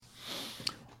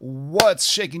What's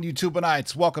shaking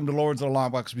YouTubeites? Welcome to Lords of the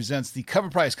Long Box presents the Cover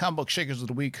Price Comic Book Shakers of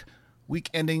the Week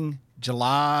ending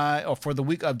July, or for the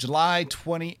week of July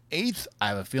 28th. I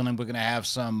have a feeling we're going to have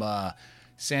some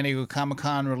San Diego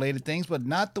Comic-Con related things, but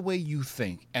not the way you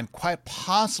think, and quite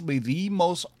possibly the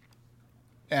most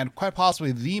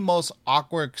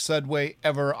awkward segue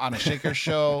ever on a Shaker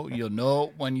show. You'll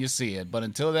know when you see it. But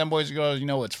until then, boys and girls, you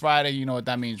know it's Friday. You know what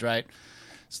that means, right?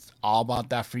 It's all about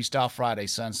that Freestyle Friday,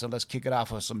 son. So let's kick it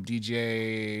off with some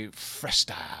DJ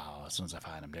Freestyle. As soon as I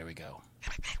find him, there we go.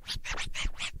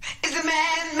 It's a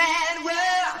man, man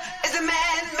world. It's a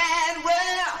man, man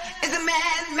world. It's a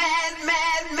man, man,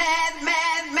 man, man,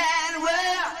 man, man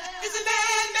world. It's a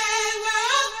man, man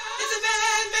world. It's a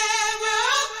man, man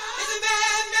world. It's a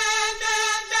man, man,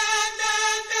 man, man,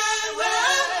 man, man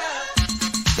world.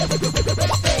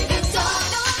 Baby, talk,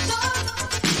 baby, talk,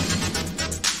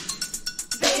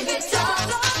 baby, talk, baby, talk.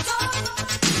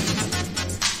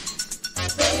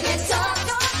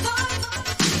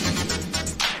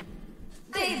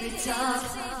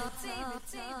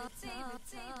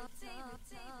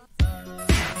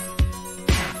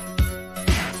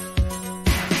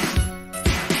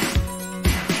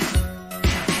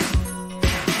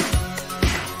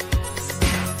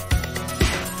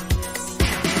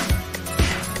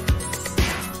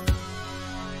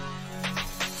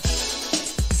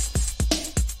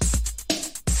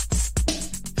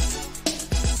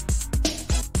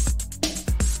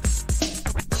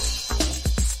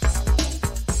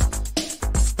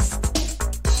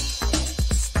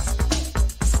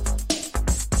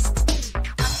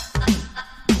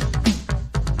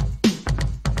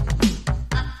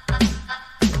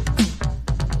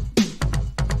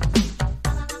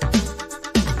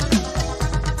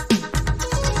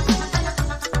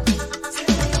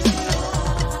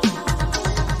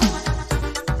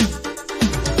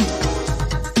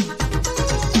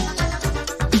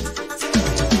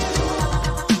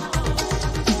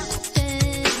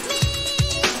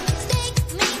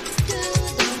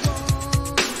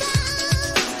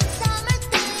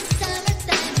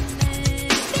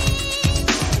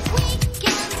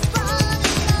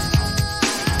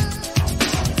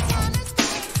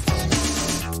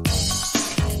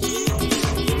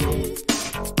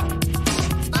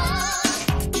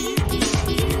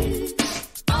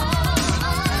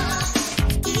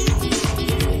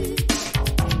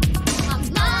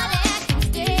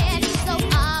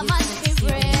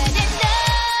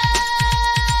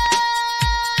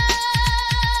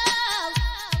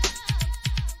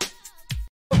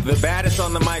 The baddest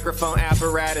on the microphone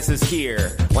apparatus is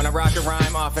here. When I rock a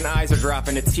rhyme, often eyes are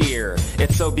dropping a tear.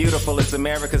 It's so beautiful, it's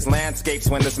America's landscapes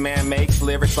when this man makes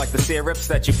lyrics like the syrups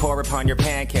that you pour upon your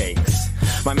pancakes.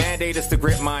 My mandate is to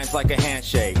grip minds like a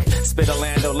handshake. Spit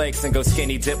Orlando Lakes and go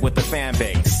skinny dip with the fan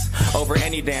base. Over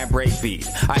any damn breakbeat,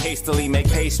 I hastily make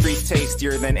pastries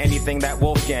tastier than anything that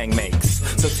Wolfgang makes.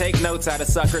 So take notes out of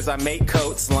suckers, I make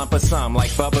coats, lump of some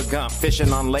like Bubba Gump,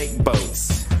 fishing on lake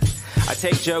boats. I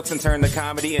take jokes and turn the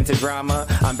comedy into drama.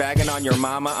 I'm bagging on your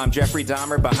mama, I'm Jeffrey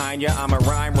Dahmer behind ya. I'm a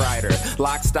rhyme writer,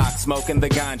 lock stock, smoking the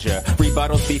ganja.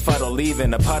 Rebuttals befuddle,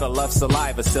 leaving a puddle of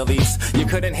saliva, sillies. You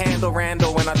couldn't handle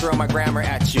Randall when I throw my grammar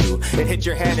at you. It hit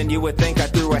your head and you would think I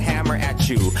threw a hammer at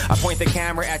you. I point the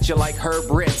camera at you like Herb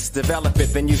Ritz. Develop it,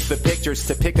 then use the pictures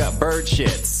to pick up bird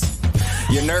shits.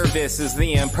 You're nervous as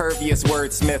the impervious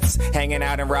wordsmiths hanging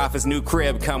out in Rafa's new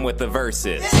crib come with the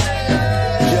verses.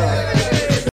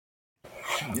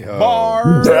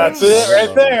 Bars. That's it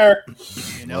right there.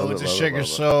 You know, it's a Shaker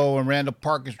show when Randall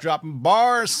Park is dropping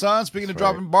bars, son. Speaking of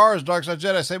dropping bars, Darkside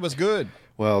Jedi, say what's good.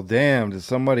 Well, damn, did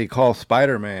somebody call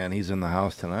Spider-Man? He's in the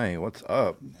house tonight. What's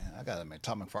up? I got my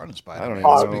Tom McFarlane Spider. I don't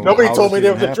even know. Nobody how told me this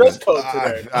there was a even dress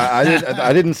happened. code today.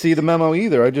 I didn't see the memo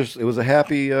either. It was a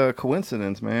happy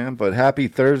coincidence, man. But happy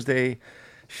Thursday.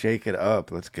 Shake it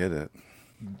up. Let's get it.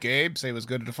 Gabe, say what's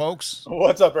good to the folks.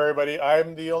 What's up, everybody?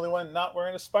 I'm the only one not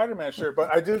wearing a Spider-Man shirt,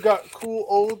 but I do got cool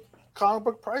old comic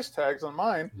book price tags on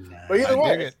mine. But either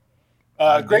way,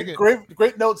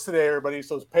 great notes today, everybody.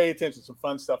 So pay attention. Some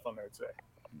fun stuff on there today.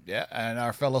 Yeah, and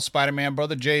our fellow Spider-Man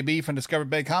brother JB from Discovered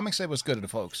Bay Comics, say what's good to the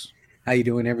folks. How you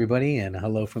doing, everybody? And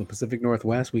hello from the Pacific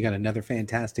Northwest. We got another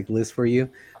fantastic list for you.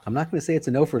 I'm not going to say it's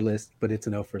an offer list, but it's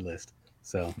an offer list.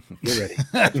 So get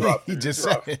ready. He just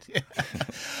said it.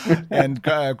 And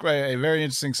a very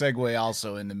interesting segue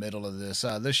also in the middle of this.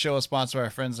 This show is sponsored by our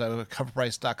friends at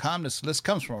CoverPrice.com. This list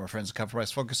comes from our friends at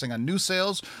CoverPrice, focusing on new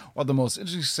sales or the most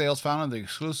interesting sales found on the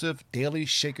exclusive Daily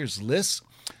Shakers list.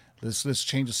 This list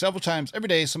changes several times every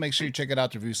day, so make sure you check it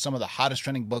out to review some of the hottest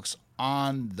trending books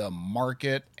on the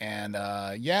market. And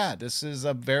this is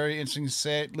a very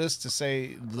interesting list, to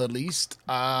say the least.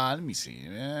 Let me see.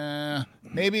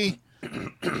 Maybe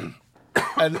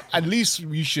at least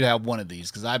you should have one of these,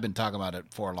 because I've been talking about it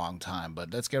for a long time.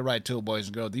 But let's get right to it, boys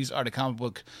and girls. These are the comic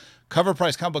book cover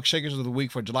price comic book shakers of the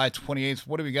week for July 28th.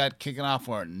 What do we got kicking off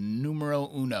for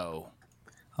numero uno?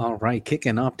 All right,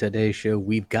 kicking off today's show,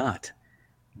 we've got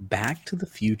Back to the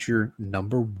Future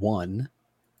 #1,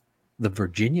 the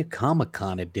Virginia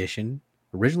Comic-Con edition,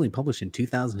 originally published in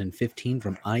 2015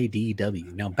 from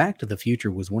IDW. Now, Back to the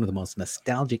Future was one of the most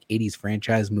nostalgic 80s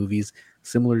franchise movies,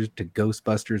 similar to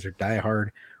Ghostbusters or Die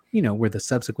Hard, where the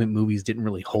subsequent movies didn't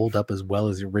really hold up as well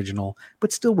as the original,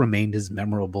 but still remained as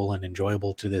memorable and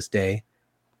enjoyable to this day.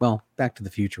 Well, Back to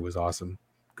the Future was awesome.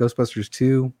 Ghostbusters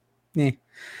 2,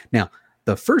 Now,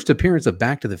 the first appearance of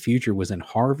Back to the Future was in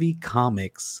Harvey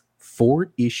Comics'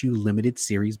 4-issue limited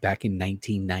series back in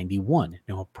 1991,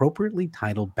 now appropriately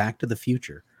titled Back to the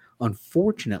Future.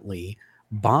 Unfortunately,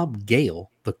 Bob Gale,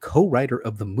 the co-writer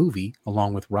of the movie,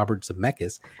 along with Robert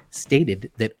Zemeckis,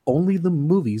 stated that only the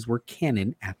movies were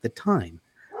canon at the time,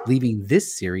 leaving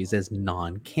this series as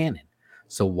non-canon.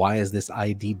 So why is this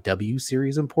IDW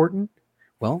series important?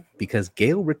 Well, because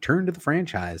Gale returned to the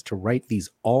franchise to write these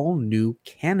all-new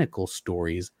canonical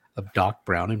stories of Doc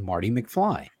Brown and Marty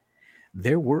McFly.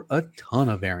 There were a ton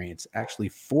of variants, actually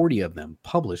 40 of them,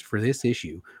 published for this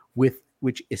issue,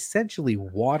 which essentially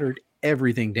watered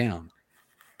everything down.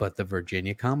 But the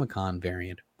Virginia Comic-Con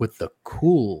variant with the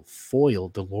cool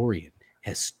foil DeLorean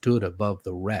has stood above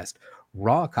the rest.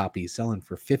 Raw copies selling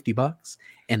for $50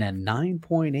 and a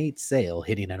 9.8 sale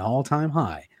hitting an all-time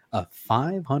high of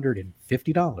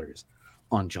 $550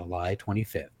 on July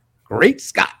 25th. Great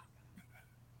Scott!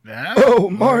 Yeah. Oh,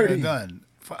 Marty! Done.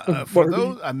 For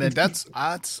those, I mean, that's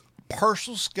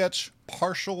partial sketch,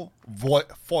 partial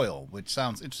foil, which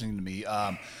sounds interesting to me.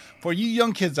 For you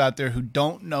young kids out there who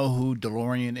don't know who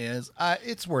DeLorean is,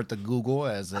 it's worth a Google,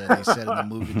 as they said in the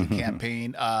movie, the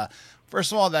campaign.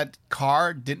 First of all, that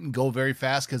car didn't go very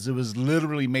fast because it was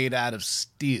literally made out of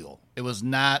steel. It was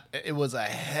a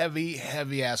heavy,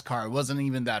 heavy ass car. It wasn't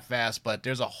even that fast, but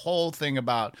there's a whole thing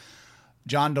about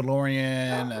John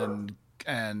DeLorean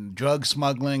and drug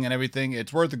smuggling and everything.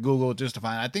 It's worth a Google just to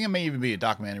find. I think it may even be a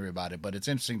documentary about it, but it's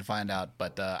interesting to find out.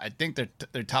 But I think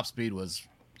their top speed was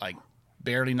like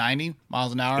barely 90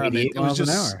 miles an hour. 88 miles an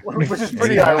hour. Which is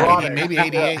pretty ironic. Maybe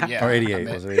 88. Yeah. Or 88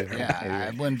 was it?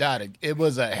 Yeah, I wouldn't doubt it. It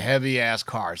was a heavy ass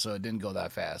car, so it didn't go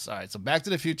that fast. All right, so Back to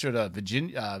the Future, the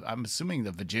Virginia. I'm assuming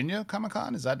the Virginia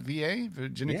Comic-Con, is that VA?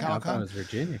 Virginia Yeah, Comic-Con. I thought it was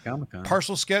Virginia Comic-Con.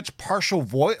 Partial sketch, partial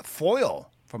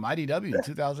foil from IDW in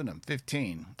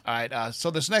 2015. All right,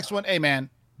 so this next one, hey man,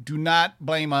 do not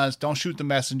blame us. Don't shoot the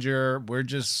messenger. We're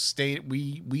just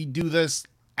we do this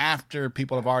after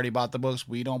people have already bought the books.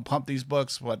 We don't pump these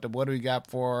books. What do we got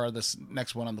for this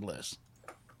next one on the list?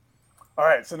 All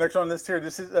right, so next on this here,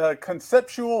 this is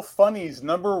Conceptual Funnies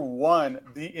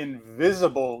 #1, The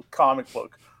Invisible comic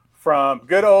book from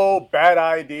good old Bad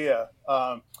Idea.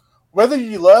 Whether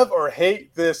you love or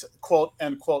hate this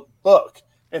quote-unquote book,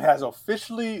 it has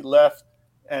officially left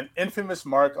an infamous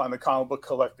mark on the comic book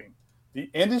collecting.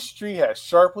 The industry has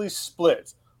sharply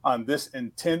split on this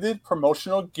intended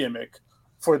promotional gimmick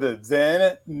for the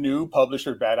then new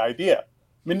publisher Bad Idea.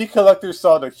 Many collectors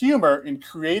saw the humor in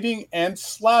creating and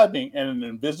slabbing an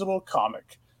invisible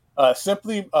comic,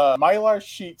 simply mylar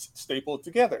sheets stapled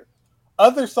together.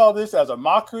 Others saw this as a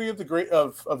mockery of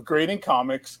of grading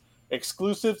comics,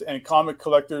 exclusives, and comic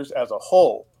collectors as a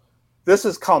whole. This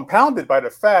is compounded by the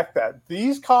fact that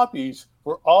these copies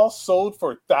were all sold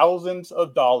for thousands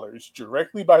of dollars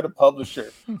directly by the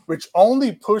publisher, which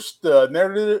only pushed the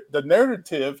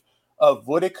narrative of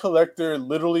would a collector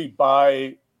literally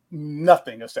buy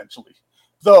nothing, essentially.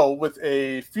 Though with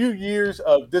a few years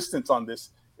of distance on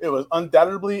this, it was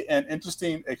undoubtedly an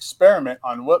interesting experiment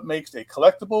on what makes a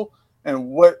collectible and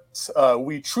what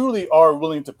we truly are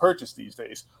willing to purchase these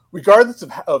days. Regardless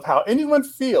of how anyone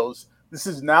feels, this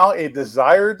is now a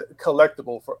desired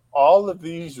collectible for all of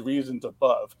these reasons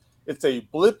above. It's a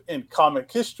blip in comic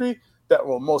history that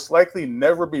will most likely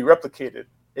never be replicated.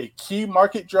 A key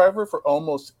market driver for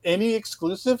almost any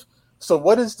exclusive. So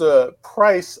what is the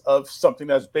price of something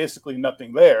that's basically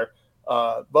nothing there?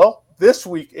 Well, this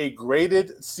week, a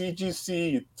graded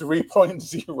CGC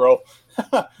 3.0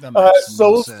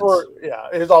 sold for,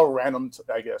 it's all random,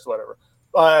 I guess, whatever.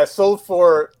 Sold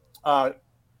for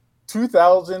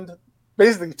 $2,000,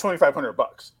 basically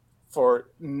 $2,500 for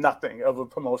nothing of a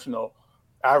promotional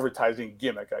advertising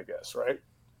gimmick, I guess, right?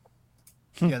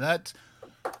 Yeah,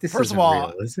 This First isn't of all,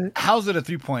 real, is it? how's it a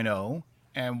 3.0?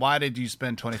 And why did you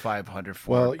spend $2,500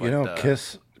 for it? Well,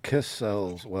 Kiss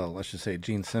sells. Well, let's just say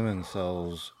Gene Simmons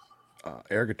sells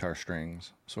air guitar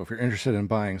strings. So if you're interested in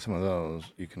buying some of those,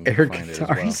 you can Air find it as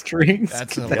guitar well. strings.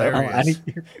 That's Get the hell outta hilarious.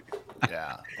 here.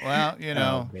 Yeah. Well,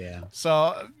 Oh, man.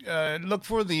 So look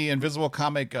for the Invisible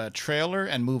Comic trailer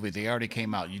and movie. They already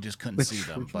came out. You just couldn't see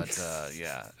them. But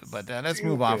yeah. But let's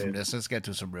move on from this. Let's get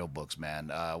to some real books, man.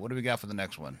 What do we got for the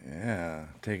next one? Yeah,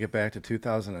 take it back to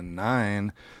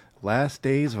 2009. Last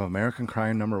Days of American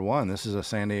Crime #1. This is a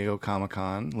San Diego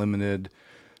Comic-Con, limited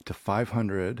to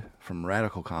 500 from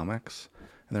Radical Comics.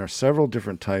 And there are several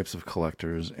different types of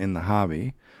collectors in the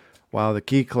hobby. While the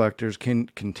key collectors can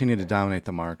continue to dominate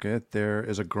the market, there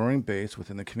is a growing base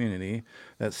within the community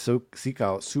that seek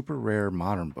out super rare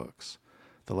modern books.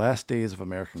 The Last Days of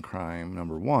American Crime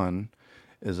 #1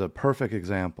 is a perfect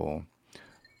example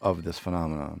of this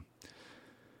phenomenon.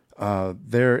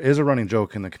 There is a running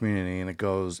joke in the community, and it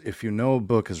goes, if you know a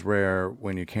book is rare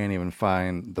when you can't even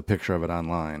find the picture of it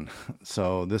online.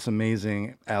 So this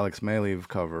amazing Alex Maleev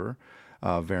cover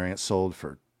variant sold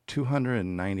for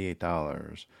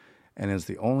 $298 and is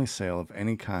the only sale of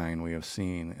any kind we have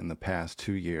seen in the past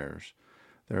 2 years.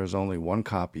 There is only one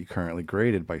copy currently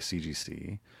graded by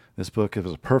CGC. This book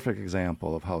is a perfect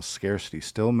example of how scarcity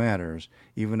still matters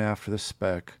even after the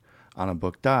spec on a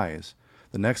book dies.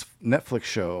 The next Netflix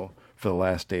show for The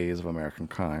Last Days of American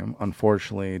Crime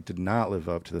unfortunately did not live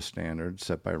up to the standards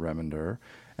set by Remender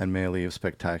and Maleev's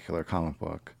spectacular comic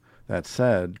book. That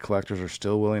said, collectors are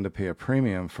still willing to pay a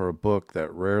premium for a book that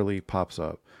rarely pops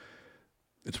up.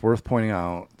 It's worth pointing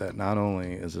out that not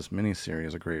only is this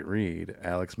miniseries a great read,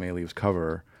 Alex Maleev's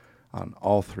cover on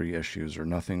all 3 issues are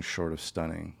nothing short of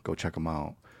stunning. Go check them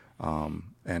out.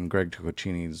 And Greg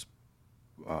Tocchini's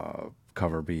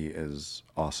cover B is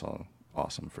also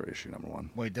awesome for issue #1.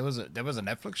 Wait, there was a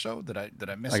Netflix show? Did I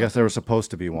miss? I guess there was supposed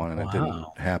to be one, and it didn't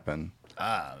Wow. happen.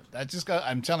 That just got.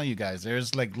 I'm telling you guys,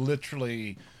 there's like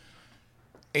literally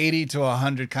 80 to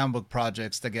 100 comic book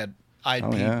projects that get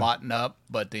IP bought up,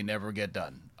 but they never get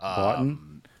done.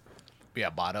 Yeah,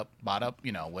 bought up.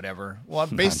 You know, whatever. Well,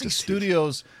 basically, just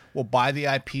studios will buy the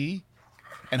IP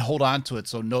and hold on to it,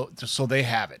 so they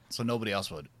have it, so nobody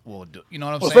else will do. You know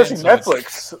what I'm Well, saying? especially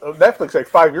Netflix, like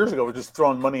 5 years ago, was just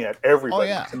throwing money at everybody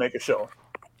yeah. to make a show.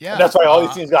 Yeah, And that's why all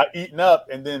these things got eaten up,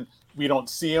 and then we don't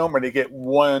see them, or they get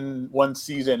one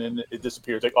season and it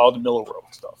disappears, like all the Miller World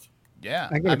stuff. Yeah,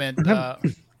 I get I it. mean,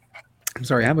 I'm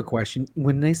sorry, I have a question.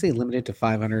 When they say limited to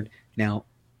 500, now,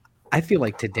 I feel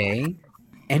like today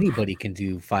anybody can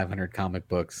do 500 comic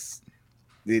books,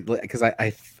 because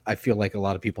I feel like a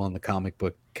lot of people in the comic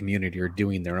book community are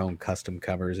doing their own custom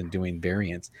covers and doing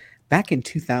variants. Back in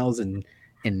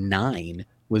 2009,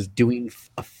 was doing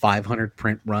a 500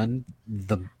 print run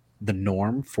the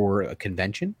norm for a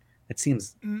convention? It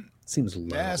seems low.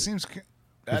 yeah,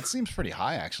 that seems pretty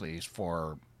high actually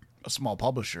for a small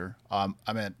publisher. I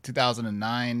mean,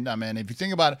 2009. I mean, if you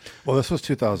think about it, Well, this was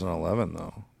 2011,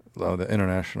 though. The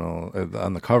international,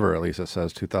 on the cover at least, it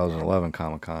says 2011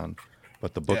 Comic-Con.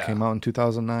 But the book Yeah. came out in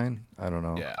 2009? I don't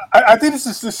know. yeah, I think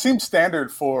this seems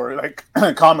standard for like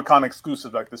Comic-Con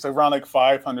exclusive like this, around like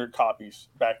 500 copies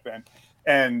back then.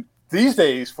 And these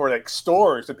days, for like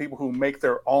stores, the people who make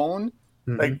their own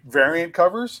like variant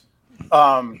covers,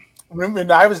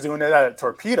 when I was doing it at a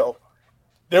Torpedo,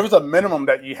 there was a minimum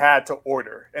that you had to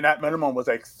order, and that minimum was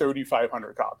like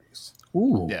 3,500 copies.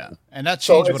 Ooh. yeah, and that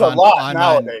So changed it's with a lot online.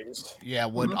 nowadays. Yeah,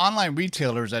 with online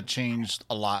retailers, that changed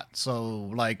a lot. So,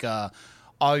 like,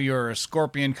 all your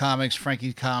Scorpion Comics,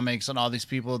 Frankie Comics, and all these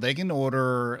people, they can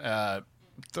order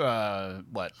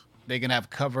what? They can have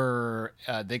cover.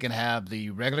 They can have the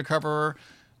regular cover,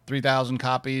 3,000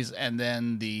 copies, and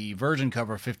then the Virgin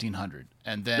cover, 1,500.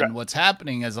 And then what's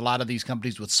happening is a lot of these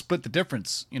companies would split the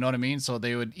difference. You know what I mean? So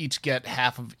they would each get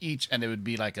half of each, and it would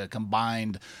be like a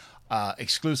combined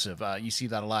exclusive. You see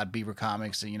that a lot, Beaver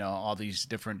Comics, and all these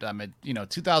different.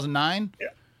 2009. Yeah.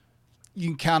 You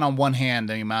can count on one hand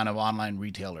the amount of online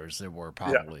retailers there were.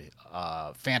 Probably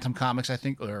Phantom Comics, I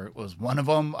think, was one of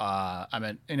them.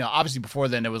 Obviously before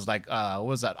then it was like what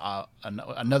was that?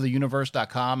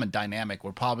 AnotherUniverse.com and Dynamic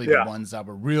were probably the ones that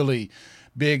were really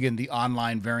big in the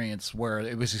online variants where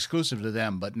it was exclusive to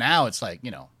them. But now it's like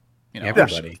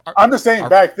Everybody. I'm just saying,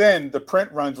 back then the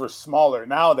print runs were smaller.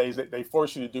 Nowadays they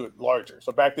force you to do it larger.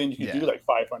 So back then you could do like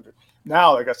 500.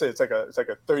 Now, like I said, it's like a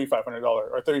 $3,500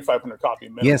 or 3,500 copy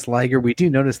minimum. Yes, Liger, we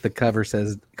do notice the cover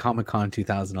says Comic-Con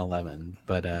 2011,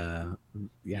 but the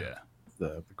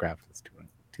graphic is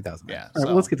 2009. Yeah. All right,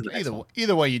 So let's get to the next one.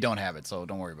 either way, you don't have it, so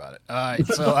don't worry about it. All right.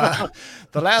 So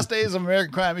The Last Days of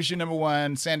American Crime, issue number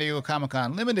 1, San Diego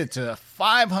Comic-Con, limited to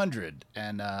 500,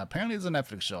 and apparently it's a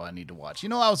Netflix show I need to watch. You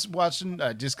know, I was watching,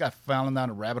 just got fallen down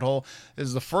a rabbit hole. This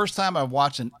is the first time I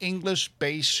watched an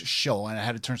English-based show, and I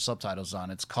had to turn subtitles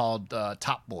on. It's called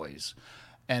Top Boys.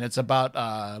 And it's about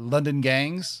London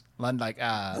gangs,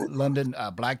 London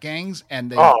black gangs,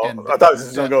 and they. I thought this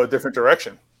was gonna go a different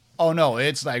direction. Oh no,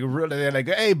 it's like really. They're like,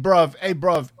 hey bruv,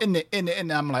 in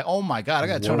the. I'm like, oh my god, I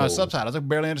gotta turn on subtitles. I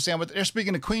barely understand what they're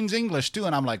speaking. The Queen's English too,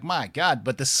 and I'm like, my god.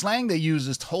 But the slang they use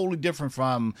is totally different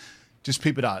from. Just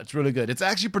peep it out. It's really good. It's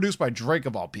actually produced by Drake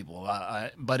of all people,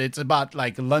 but it's about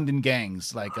like London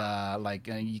gangs, like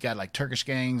you got like Turkish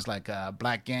gangs, like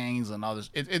black gangs, and all this.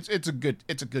 It's a good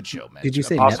show, man. Did you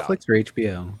say Netflix or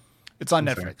HBO? It's on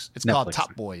Netflix. It's called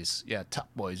Top Boys. Yeah, Top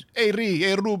Boys. Hey,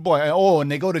 rude boy. Oh,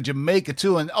 and they go to Jamaica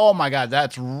too, and oh my god,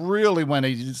 that's really when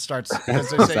it starts. They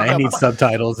say, I need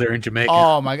subtitles. They're in Jamaica.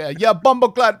 Oh my god, yeah,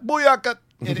 bumbleclot, booyaka.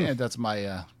 That's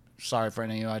my. Sorry for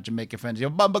any Jamaican fans. Yeah,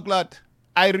 bumbleclot.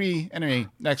 Anyway,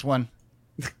 next one.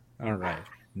 All right.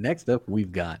 Next up,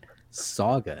 we've got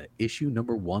Saga, issue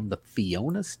number 1, the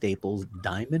Fiona Staples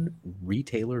Diamond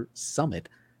Retailer Summit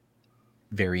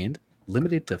variant,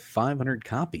 limited to 500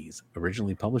 copies,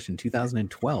 originally published in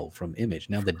 2012 from Image.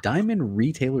 Now, the Diamond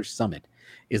Retailer Summit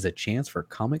is a chance for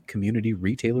comic community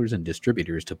retailers and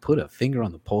distributors to put a finger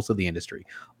on the pulse of the industry.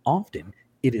 Often,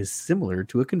 it is similar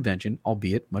to a convention,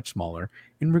 albeit much smaller,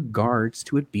 in regards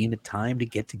to it being a time to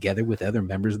get together with other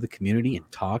members of the community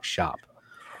and talk shop.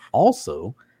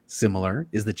 Also, similar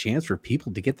is the chance for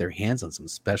people to get their hands on some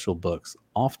special books,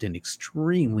 often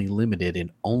extremely limited and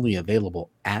only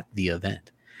available at the event.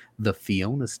 The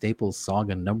Fiona Staples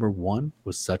Saga number 1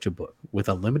 was such a book, with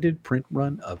a limited print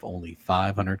run of only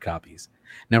 500 copies.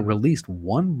 Now, released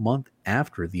 1 month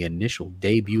after the initial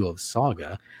debut of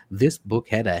Saga, this book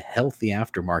had a healthy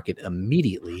aftermarket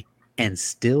immediately and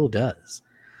still does.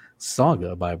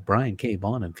 Saga by Brian K.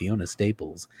 Vaughan and Fiona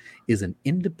Staples is an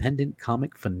independent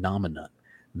comic phenomenon.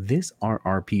 This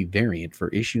RRP variant for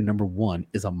issue number 1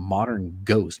 is a modern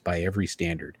ghost by every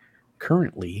standard.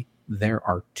 Currently, there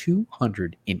are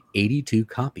 282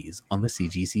 copies on the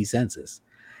CGC census,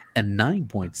 and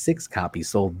 9.6 copies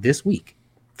sold this week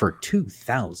for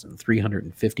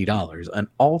 $2,350, an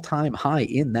all-time high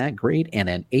in that grade and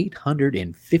an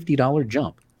 $850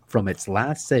 jump from its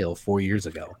last sale 4 years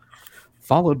ago,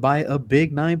 followed by a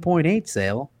big 9.8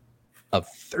 sale of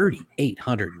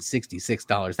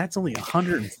 $3,866. That's only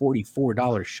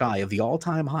 $144 shy of the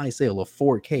all-time high sale of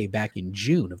 4K back in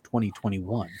June of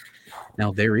 2021.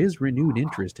 Now, there is renewed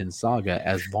interest in Saga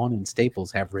as Vaughan and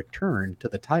Staples have returned to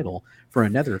the title for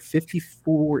another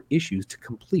 54 issues to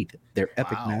complete their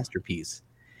epic masterpiece.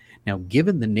 Now,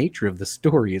 given the nature of the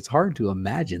story, it's hard to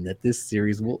imagine that this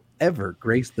series will ever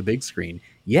grace the big screen,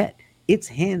 yet it's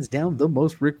hands down the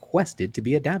most requested to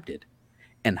be adapted.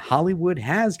 And Hollywood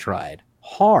has tried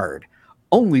hard,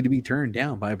 only to be turned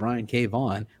down by Brian K.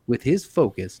 Vaughan with his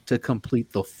focus to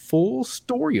complete the full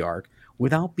story arc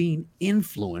without being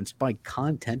influenced by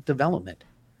content development.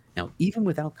 Now, even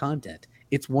without content,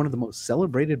 it's one of the most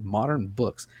celebrated modern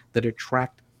books that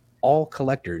attract all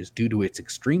collectors due to its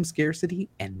extreme scarcity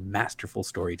and masterful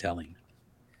storytelling.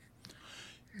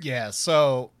 Yeah,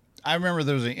 so I remember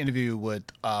there was an interview with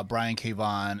Brian K.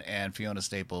 Vaughan and Fiona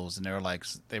Staples, and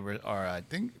I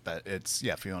think that it's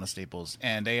Fiona Staples,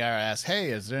 and they are asked, "Hey,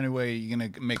 is there any way you're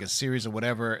gonna make a series or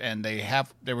whatever?" And they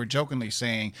were jokingly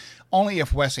saying, "Only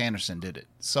if Wes Anderson did it."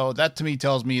 So that to me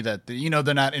tells me that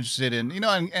they're not interested in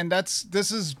and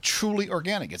this is truly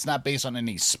organic. It's not based on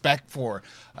any spec for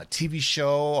a TV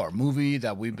show or movie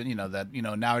that we've been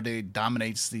nowadays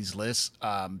dominates these lists.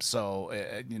 So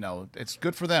it's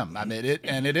good for them. I mean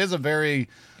it is a very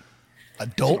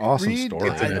adult it's an awesome read. Story.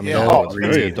 It's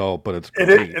very adult, but it's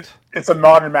great. It's a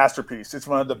modern masterpiece. It's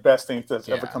one of the best things that's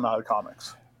ever come out of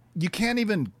comics. You can't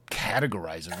even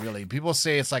categorize it really. People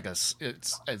say it's like a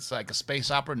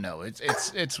space opera. No, it's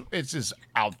just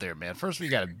out there, man. First, we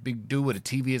got a big dude with a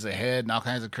TV as a head and all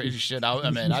kinds of crazy shit.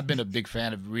 I've been a big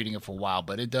fan of reading it for a while,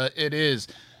 but it is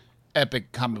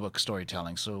epic comic book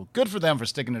storytelling. So good for them for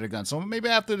sticking to their guns. So maybe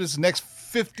after this next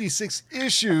 56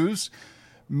 issues,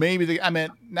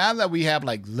 now that we have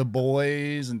like The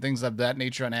Boys and things of that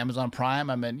nature on Amazon Prime,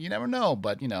 you never know.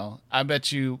 But I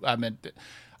bet you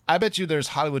there's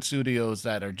Hollywood studios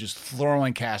that are just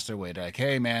throwing cash their way. They're like,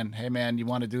 hey man, you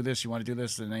want to do this?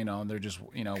 And they're just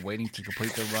waiting to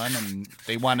complete their run, and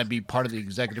they want to be part of the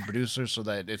executive producer so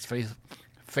that it's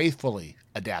faithfully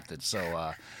adapted.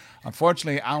 So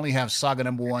Unfortunately, I only have Saga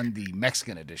 #1, the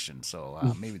Mexican edition, so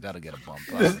maybe that'll get a bump.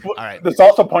 All right. This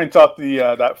also points out the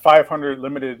that 500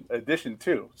 limited edition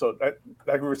too. So that,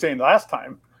 like we were saying last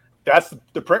time, that's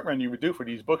the print run you would do for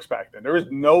these books back then. There was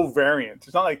no variants.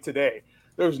 It's not like today.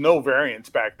 There was no variants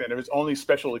back then. There was only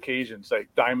special occasions like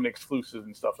diamond exclusives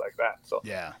and stuff like that. So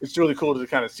yeah, it's really cool to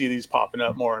kind of see these popping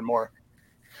up more and more.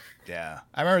 Yeah,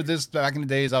 I remember this back in the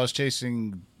days. I was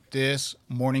chasing this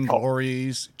Morning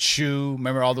Glories, Chew.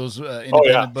 Remember all those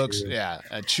independent books? Chew. Yeah,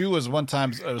 Chew was one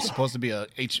time it was supposed to be a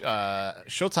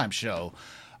Showtime show.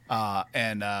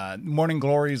 And Morning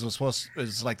Glories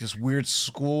was like this weird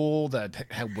school that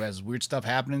has weird stuff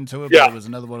happening to it. Yeah. But it was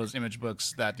another one of those image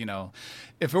books that,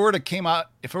 if it were to come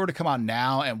out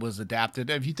now and was adapted,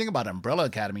 if you think about Umbrella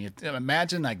Academy,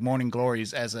 imagine like Morning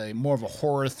Glories as a more of a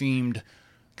horror themed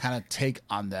kind of take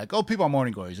on that. Go people on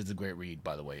Morning Glories. It's a great read,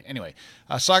 by the way. Anyway,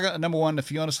 Saga #1, the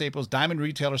Fiona Staples Diamond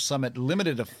Retailer Summit,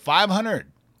 limited to 500.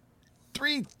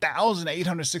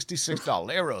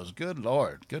 $3,866. Good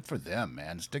Lord. Good for them,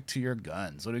 man. Stick to your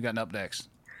guns. What do we got up next?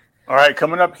 All right,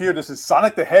 coming up here, this is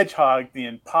Sonic the Hedgehog, the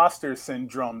Imposter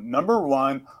Syndrome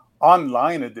 #1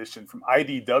 online edition from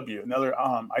IDW, another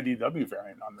IDW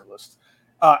variant on the list.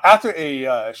 After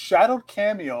a shadowed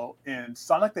cameo in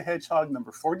Sonic the Hedgehog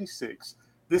 #46,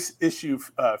 this issue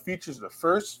features the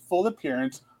first full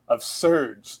appearance of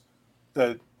Surge,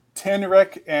 the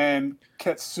Tenrek and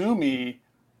Katsumi,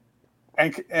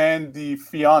 and the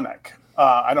Fionek.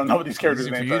 I don't know what these characters'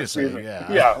 names are.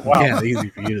 Yeah, wow. Yeah, easy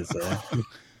for you to say.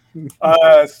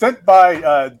 Sent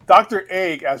by Dr.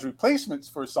 Egg as replacements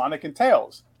for Sonic and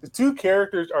Tails. The two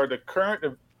characters are the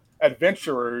current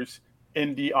adventurers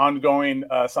in the ongoing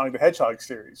Sonic the Hedgehog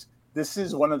series. This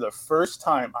is one of the first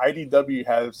time IDW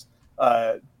has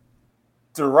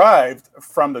derived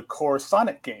from the core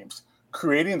Sonic games,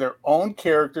 creating their own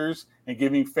characters and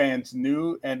giving fans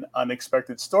new and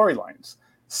unexpected storylines.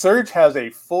 Surge has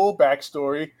a full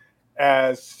backstory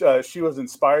as she was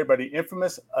inspired by the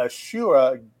infamous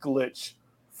Ashura glitch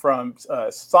from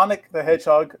Sonic the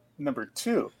Hedgehog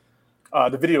 #2,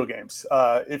 the video games.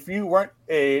 If you weren't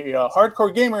a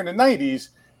hardcore gamer in the 90s,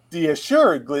 the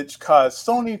Ashura glitch caused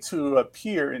Sony to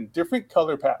appear in different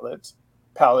color palettes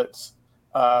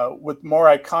with more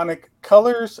iconic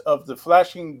colors of the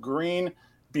flashing green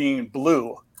being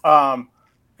blue.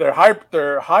 Their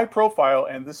high profile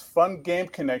and this fun game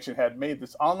connection had made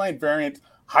this online variant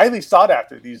highly sought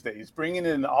after these days, bringing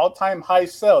in an all-time high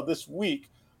sale this week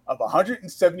of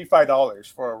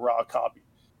 $175 for a raw copy.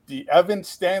 The Evan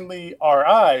Stanley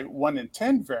RI 1 in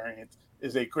 10 variant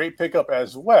is a great pickup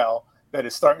as well that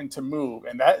is starting to move,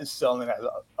 and that is selling at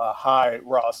a high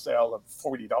raw sale of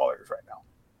 $40 right now.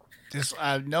 This,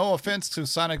 no offense to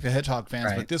Sonic the Hedgehog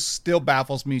fans, but this still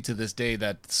baffles me to this day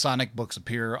that Sonic books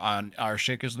appear on our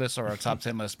Shakers list or our top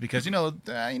 10 list because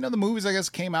the movies I guess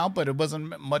came out, but it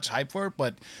wasn't much hype for it.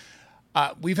 But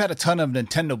we've had a ton of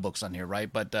Nintendo books on here, right?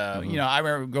 But I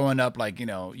remember growing up, like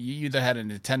you either had a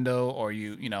Nintendo or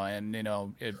you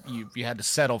had to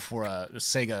settle for a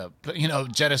Sega,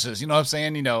 Genesis. You know what I'm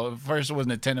saying? First it was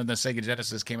Nintendo, then Sega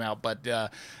Genesis came out. But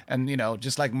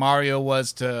just like Mario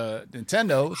was to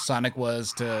Nintendo, Sonic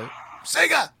was to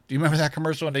Sega. Do you remember that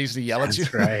commercial when they used to yell at you?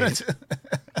 That's right.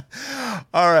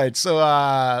 All right,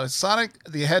 so Sonic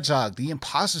the Hedgehog, the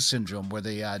Imposter Syndrome, where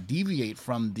they deviate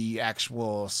from the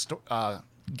actual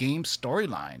game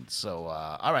storyline. So,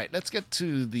 all right, let's get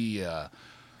to the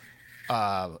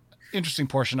interesting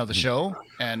portion of the show.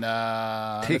 And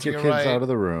take your kids out of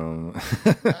the room.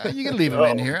 You can leave them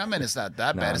in here. I mean, it's not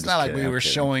that bad. It's not like we were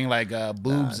showing like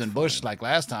boobs and bush like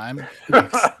last time.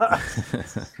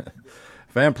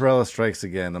 Vampirella strikes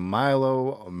again, the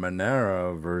Milo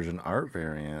Manara version art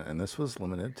variant, and this was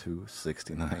limited to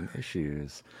 69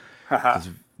 issues.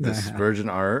 This version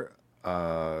art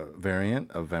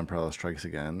variant of Vampirella Strikes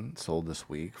Again sold this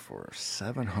week for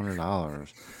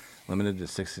 $700, limited to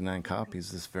 69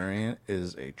 copies. This variant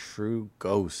is a true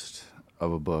ghost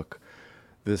of a book.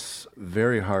 This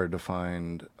very hard to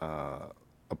find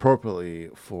appropriately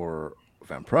for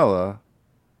Vampirella.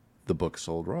 The book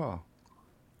sold raw.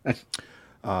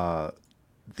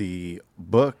 The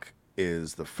book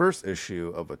is the first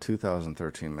issue of a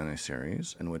 2013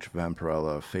 miniseries in which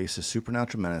Vampirella faces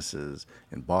supernatural menaces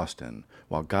in Boston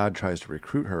while God tries to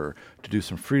recruit her to do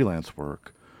some freelance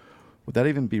work. Would that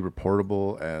even be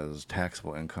reportable as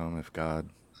taxable income if God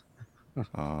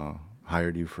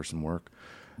hired you for some work?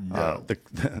 No.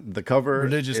 The cover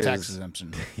religious is, tax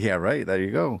exemption. Yeah, right. There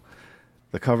you go.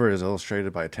 The cover is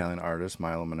illustrated by Italian artist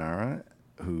Milo Manara,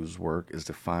 whose work is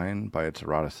defined by its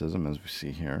eroticism, as we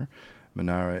see here.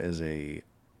 Manara is a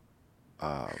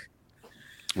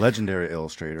legendary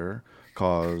illustrator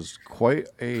caused quite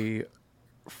a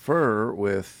furor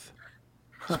with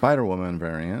Spider-Woman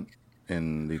variant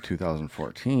in the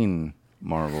 2014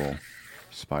 Marvel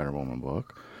Spider-Woman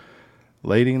book,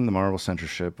 lading the Marvel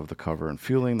censorship of the cover and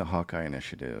fueling the Hawkeye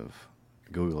initiative.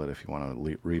 Google it if you want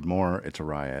to read more. It's a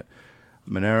riot.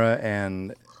 Manara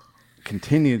and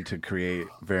continued to create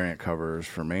variant covers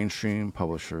for mainstream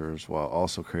publishers while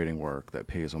also creating work that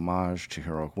pays homage to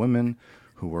heroic women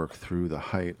who worked through the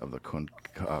height of the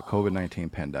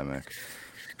COVID-19 pandemic.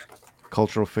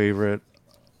 Cultural favorite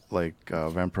like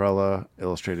Vampirella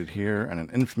illustrated here, and an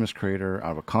infamous creator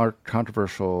out of a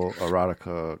controversial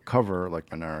erotica cover like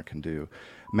Manara can do.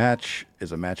 Match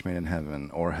is a match made in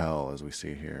heaven or hell, as we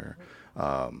see here.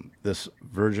 This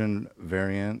Virgin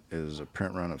variant is a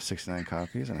print run of 69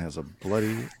 copies and has a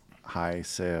bloody high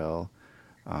sale,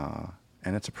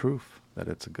 and it's a proof that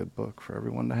it's a good book for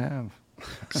everyone to have.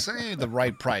 Say the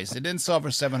right price. It didn't sell for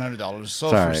 $700.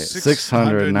 Sold Sorry, for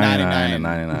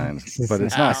 $699.99, but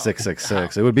it's not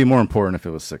 666. It would be more important if it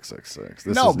was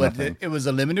 666. No, but it was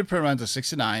a limited print run to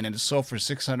 69, and it sold for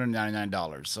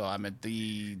 $699. So I mean,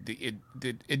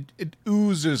 it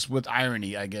oozes with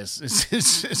irony, I guess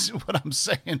is what I'm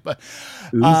saying. But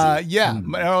I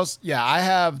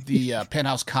have the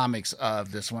Penthouse Comics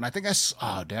of this one. I think I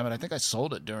sold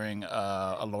it during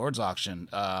a Lord's auction.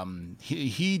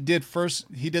 He did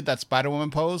that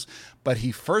Spider-Woman pose, but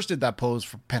he first did that pose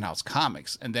for Penthouse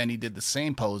Comics, and then he did the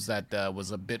same pose that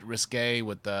was a bit risque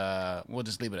with we'll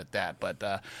just leave it at that. But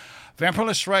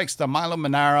Vampirella Strikes, the Milo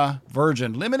Manara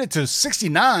Virgin, limited to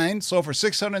 69, sold for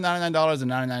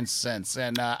 $699.99.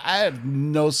 And I have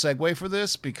no segue for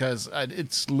this because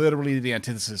it's literally the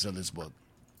antithesis of this book.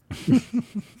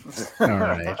 All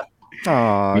right.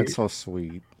 Oh, it's so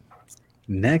sweet.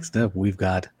 Next up, we've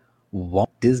got Walt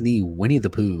Disney Winnie the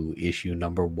Pooh, issue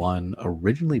number 1,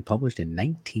 originally published in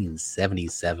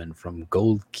 1977 from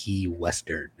Gold Key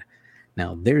Western.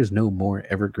 Now, there's no more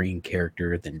evergreen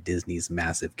character than Disney's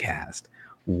massive cast.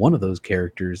 One of those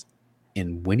characters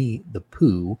in Winnie the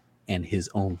Pooh and his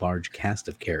own large cast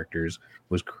of characters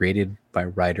was created by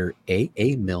writer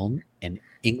A.A. Milne and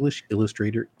English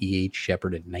illustrator E.H.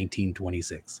 Shepard in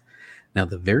 1926. Now,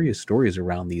 the various stories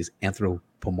around these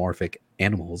anthropomorphic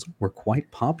animals were quite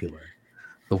popular.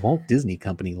 The Walt Disney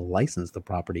Company licensed the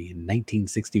property in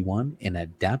 1961 and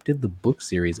adapted the book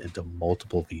series into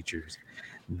multiple features.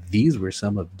 These were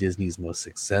some of Disney's most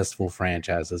successful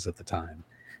franchises at the time.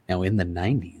 Now, in the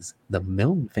 90s, the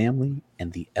Milne family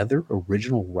and the other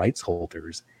original rights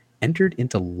holders entered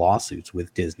into lawsuits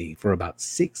with Disney for about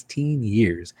 16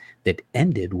 years that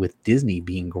ended with Disney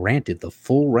being granted the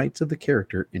full rights of the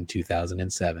character in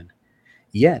 2007.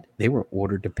 Yet, they were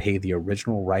ordered to pay the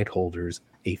original right holders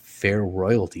a fair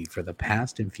royalty for the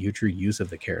past and future use of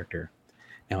the character.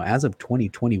 Now, as of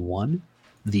 2021,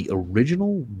 the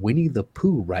original Winnie the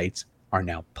Pooh rights are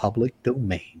now public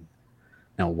domain.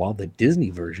 Now, while the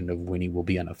Disney version of Winnie will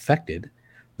be unaffected,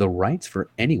 the rights for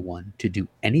anyone to do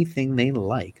anything they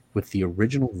like with the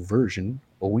original version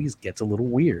always gets a little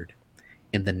weird.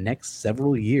 In the next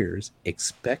several years,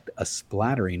 expect a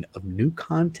splattering of new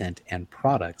content and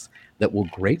products that will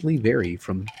greatly vary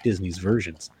from Disney's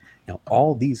versions. Now,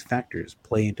 all these factors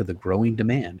play into the growing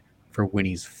demand for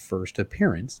Winnie's first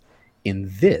appearance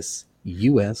in this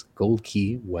U.S. Gold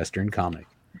Key Western comic.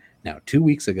 Now, 2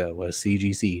 weeks ago, a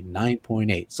CGC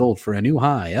 9.8 sold for a new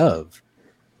high of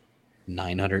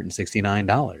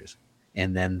 $969.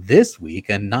 And then this week,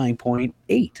 a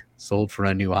 9.8 sold for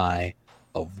a new high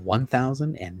of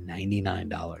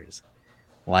 $1,099.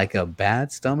 Like a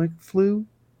bad stomach flu,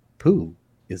 Pooh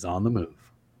is on the move.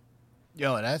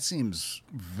 Yo, that seems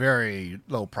very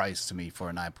low price to me for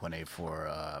a 9.8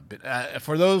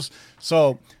 for those.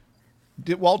 So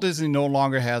Walt Disney no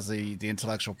longer has the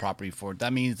intellectual property for it.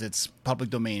 That means it's public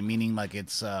domain, meaning like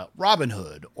it's Robin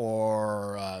Hood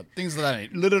or things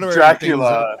like that. Literary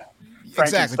Dracula. Things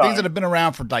exactly. Things that have been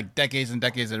around for like decades and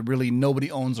decades that really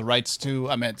nobody owns the rights to.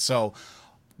 I mean, so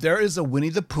there is a Winnie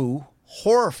the Pooh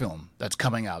horror film that's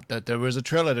coming out. That there was a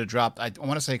trailer that dropped, I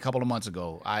want to say a couple of months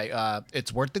ago.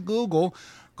 It's worth the Google.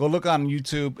 Go look on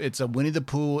YouTube. It's a Winnie the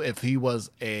Pooh if he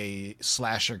was a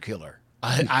slasher killer.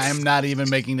 I am not even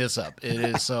making this up. It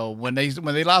is. So when they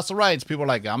lost the rights, people were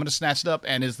like, I'm going to snatch it up,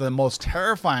 and it's the most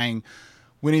terrifying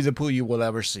Winnie the Pooh you will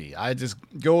ever see. I just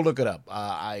go look it up.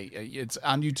 It's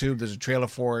on YouTube. There's a trailer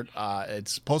for it.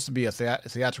 It's supposed to be a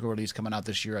theatrical release coming out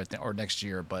this year, I think, or next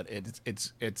year. But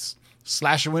it's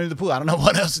slasher Winnie the Pooh. I don't know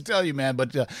what else to tell you, man.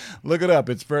 But look it up.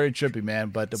 It's very trippy, man.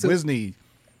 But Disney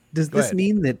Does this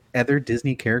mean that other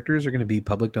Disney characters are going to be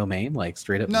public domain, like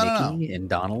straight up Mickey and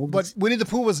Donald? But Winnie the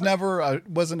Pooh was never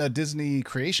wasn't a Disney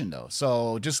creation though.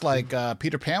 So just like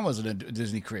Peter Pan wasn't a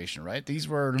Disney creation, right? These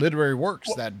were literary works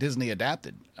that Disney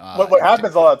adapted. What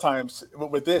happens a lot of times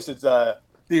with this is the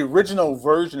original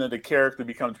version of the character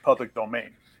becomes public domain.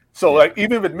 So like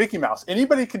even with Mickey Mouse,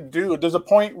 anybody can do. There's a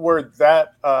point where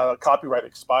that copyright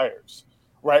expires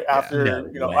right after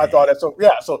I thought that. So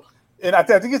so. And I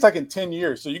think it's like in 10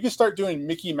 years. So you can start doing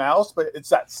Mickey Mouse, but it's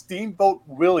that Steamboat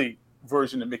Willie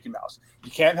version of Mickey Mouse.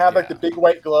 You can't have like the big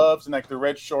white gloves and like the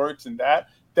red shorts and that.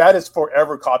 That is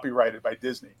forever copyrighted by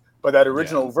Disney. But that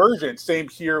original version, same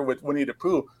here with Winnie the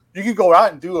Pooh. You can go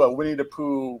out and do a Winnie the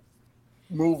Pooh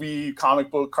movie,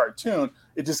 comic book, cartoon.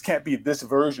 It just can't be this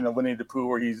version of Winnie the Pooh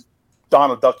where he's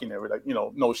Donald ducking there with like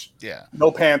no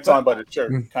pants on but a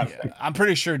shirt kind of thing. I'm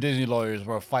pretty sure Disney lawyers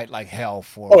will fight like hell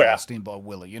for Steamboat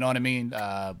Willie. You know what I mean?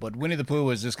 But Winnie the Pooh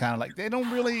is just kind of like they don't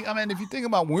really. I mean, if you think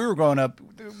about when we were growing up,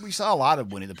 we saw a lot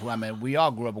of Winnie the Pooh. I mean, we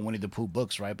all grew up on Winnie the Pooh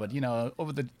books, right? But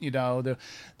over the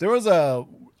there was a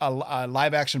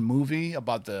live action movie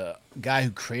about the guy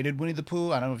who created Winnie the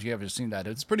Pooh. I don't know if you ever seen that.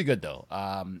 It's pretty good though.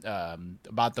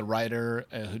 About the writer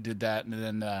who did that, and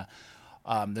then.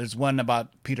 There's one about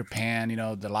Peter Pan,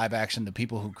 the live action, the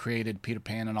people who created Peter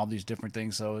Pan and all these different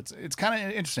things. So it's kind of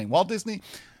interesting. Walt Disney,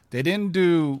 they didn't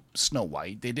do Snow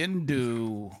White. They didn't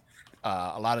do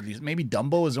a lot of these. Maybe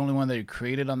Dumbo is the only one they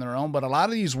created on their own. But a lot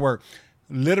of these were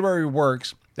literary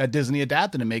works that Disney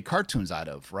adapted and made cartoons out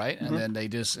of, right? And then they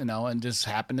just, and just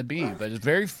happened to be. But there's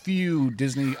very few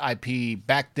Disney IP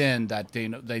back then that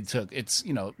they took. It's,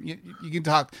 you can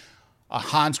talk...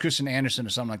 Hans Christian Andersen or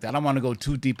something like that. I don't want to go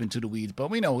too deep into the weeds, but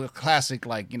we know a classic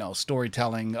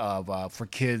storytelling of for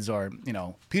kids or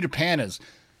Peter Pan is,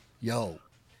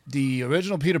 the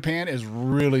original Peter Pan is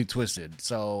really twisted.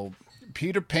 So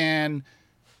Peter Pan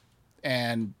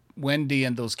and Wendy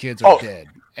and those kids are dead,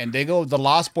 and the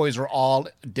Lost Boys are all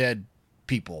dead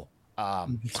people.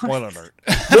 Spoiler alert.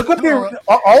 Look at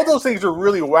all those things are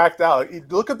really whacked out.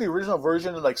 Look at the original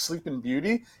version of like Sleeping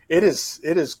Beauty. It is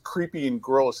creepy and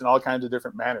gross in all kinds of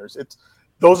different manners. It's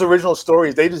those original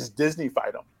stories. They just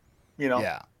Disney-fied them,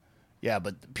 Yeah,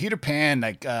 but Peter Pan,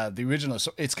 like the original,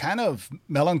 so it's kind of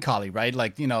melancholy, right?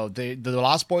 Like the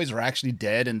Lost Boys are actually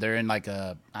dead, and they're in like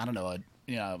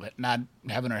not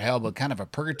heaven or hell, but kind of a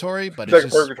purgatory. But it's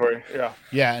just purgatory,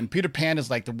 yeah. And Peter Pan is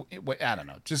like I don't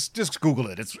know. Just Google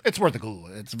it. It's worth a Google.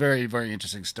 It's a very, very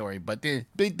interesting story. But they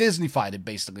Disney-fied it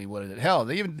basically. What is it? Hell,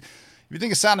 they even. If you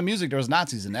think of Sound of Music, there was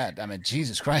Nazis in that. I mean,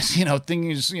 Jesus Christ,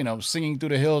 things, singing through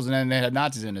the hills, and then they had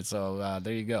Nazis in it. So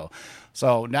there you go.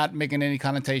 So not making any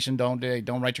connotation. Don't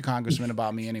write your congressman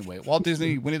about me anyway. Walt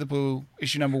Disney, Winnie the Pooh,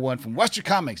 issue number 1 from Western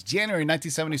Comics, January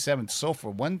 1977. Sold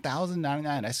for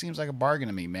 $1,099. That seems like a bargain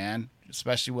to me, man.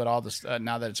 Especially with all this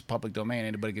now that it's public domain,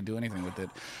 anybody can do anything with it.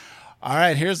 All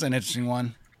right, here's an interesting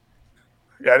one.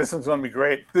 Yeah, this one's going to be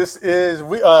great. This is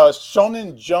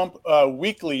Shonen Jump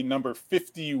Weekly number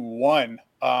 51.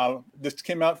 This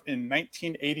came out in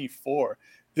 1984.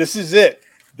 This is it.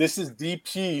 This is the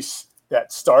piece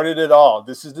that started it all.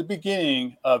 This is the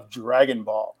beginning of Dragon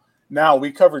Ball. Now,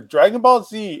 we covered Dragon Ball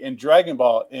Z and Dragon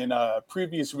Ball in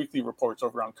previous weekly reports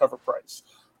over on Cover Price,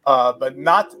 but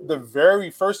not the very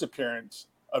first appearance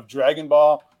of Dragon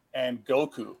Ball and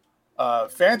Goku.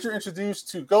 Fans were introduced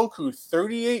to Goku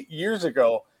 38 years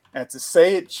ago, and to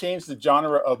say it changed the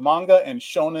genre of manga and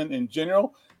shonen in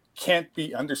general can't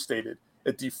be understated.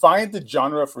 It defined the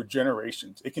genre for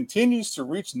generations. It continues to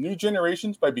reach new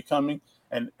generations by becoming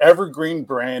an evergreen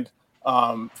brand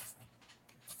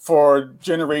for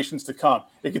generations to come.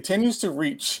 It continues to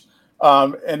reach,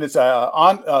 and it's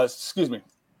excuse me.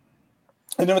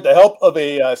 And then with the help of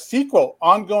a sequel,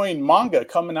 ongoing manga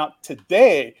coming out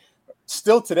today,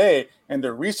 still today, and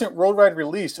the recent worldwide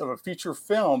release of a feature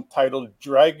film titled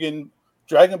Dragon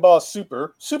Ball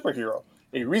Superhero.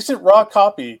 A recent raw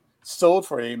copy sold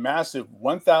for a massive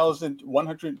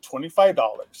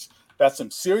 $1,125. That's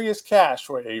some serious cash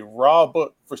for a raw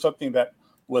book for something that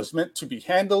was meant to be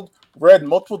handled, read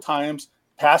multiple times,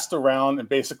 passed around, and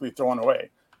basically thrown away.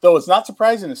 Though it's not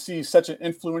surprising to see such an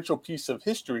influential piece of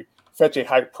history fetch a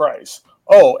high price.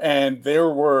 Oh, and there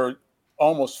were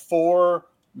almost 4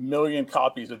 million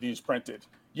copies of these printed,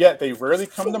 yet they rarely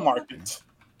come to market.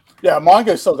 Yeah,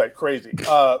 manga sells like crazy.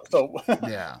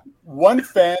 One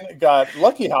fan got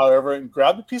lucky, however, and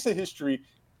grabbed a piece of history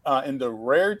in the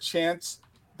rare chance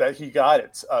that he got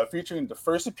it, featuring the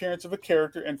first appearance of a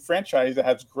character and franchise that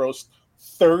has grossed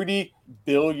 $30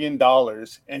 billion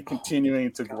and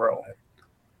continuing to grow.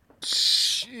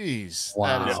 Jeez,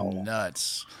 wow. That is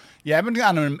nuts. Yeah, I've been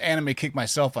on an anime kick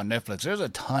myself on Netflix. There's a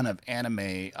ton of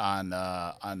anime on.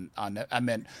 I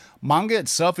mean, manga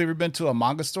itself. Have you ever been to a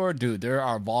manga store, dude? There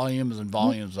are volumes and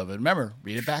volumes of it. Remember,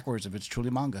 read it backwards if it's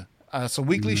truly manga. So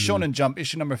Weekly Shonen Jump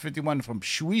issue number 51 from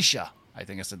Shueisha. I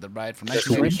think I said that right, from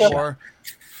 1984.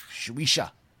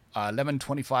 Shueisha.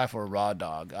 11.25 for a raw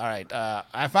dog. All right,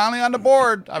 I finally on the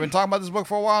board. I've been talking about this book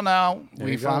for a while now.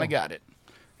 We finally got it.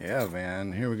 Yeah,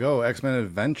 man. Here we go. X-Men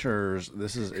Adventures.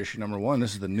 This is issue number 1.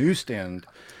 This is the newsstand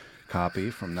copy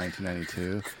from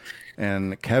 1992.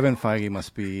 And Kevin Feige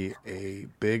must be a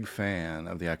big fan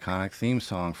of the iconic theme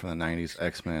song from the 90s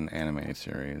X-Men animated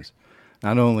series.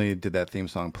 Not only did that theme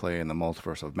song play in the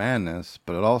Multiverse of Madness,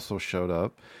 but it also showed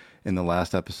up in the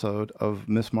last episode of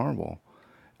Ms. Marvel.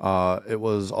 It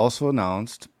was also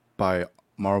announced by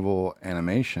Marvel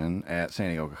Animation at San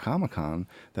Diego Comic-Con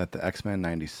that the X-Men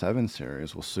 97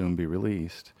 series will soon be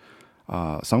released.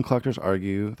 Some collectors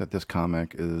argue that this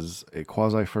comic is a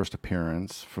quasi-first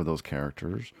appearance for those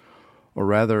characters, or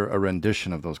rather a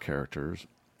rendition of those characters.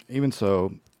 Even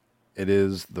so, it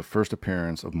is the first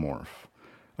appearance of Morph,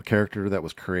 a character that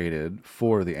was created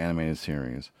for the animated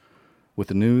series. With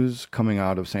the news coming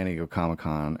out of San Diego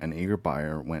Comic-Con, an eager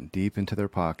buyer went deep into their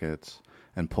pockets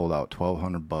and pulled out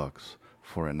 $1,200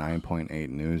 for a 9.8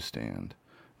 newsstand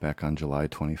back on July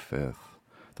 25th.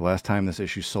 The last time this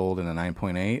issue sold in a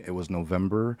 9.8, it was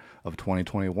November of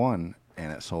 2021,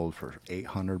 and it sold for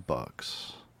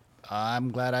 $800.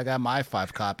 I'm glad I got my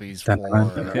 5 copies for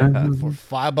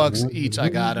 $5 each. I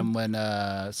got them when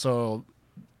so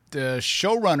the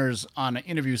showrunners on an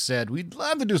interview said, we'd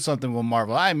love to do something with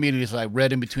Marvel. I immediately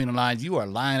read in between the lines, you are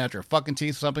lying out your fucking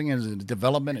teeth. Something is in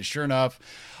development. And sure enough,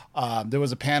 there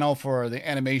was a panel for the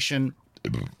animation.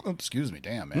 Excuse me.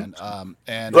 Damn, man.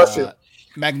 And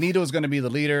Magneto is going to be the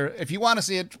leader. If you want to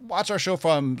see it, watch our show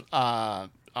from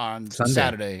on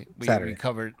Saturday. We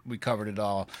covered it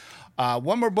all.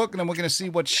 One more book, and then we're going to see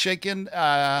what's shaking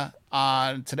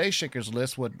on today's Shakers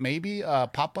list. What maybe a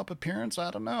pop-up appearance?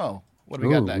 I don't know. What do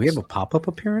we got next? We have a pop-up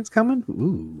appearance coming?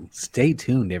 Ooh, stay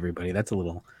tuned, everybody. That's a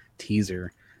little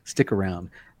teaser. Stick around.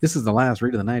 This is the last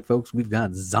read of the night, folks. We've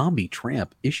got Zombie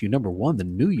Tramp, issue number 1, the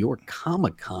New York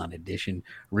Comic-Con edition,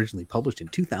 originally published in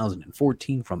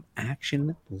 2014 from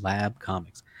Action Lab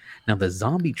Comics. Now, the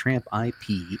Zombie Tramp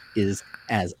IP is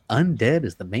as undead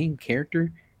as the main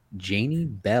character, Janie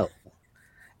Bell,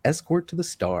 escort to the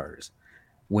stars.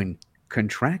 When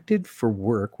contracted for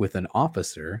work with an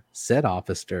officer, said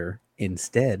officer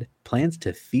instead plans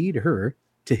to feed her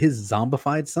to his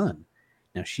zombified son.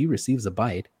 Now she receives a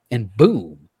bite, and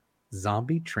boom,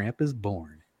 Zombie Tramp is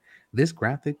born. This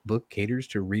graphic book caters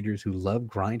to readers who love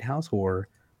grindhouse horror,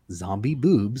 zombie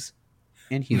boobs,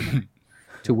 and humor,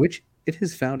 to which it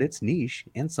has found its niche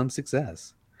and some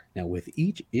success. Now, with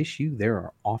each issue, there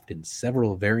are often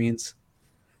several variants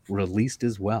released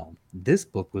as well. This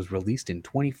book was released in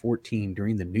 2014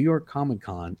 during the New York Comic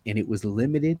Con, and it was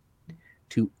limited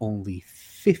to only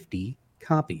 50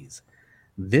 copies.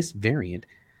 This variant,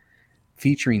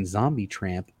 featuring Zombie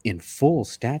Tramp in full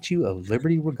Statue of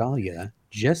Liberty regalia,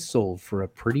 just sold for a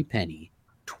pretty penny,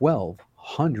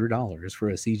 $1,200 for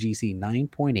a CGC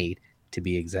 9.8 to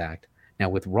be exact. Now,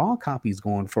 with raw copies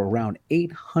going for around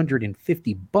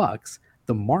 $850,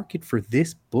 the market for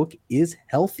this book is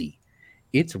healthy.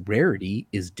 Its rarity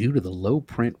is due to the low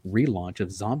print relaunch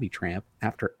of Zombie Tramp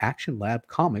after Action Lab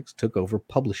Comics took over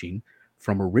publishing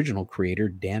from original creator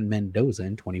Dan Mendoza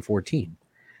in 2014.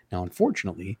 Now,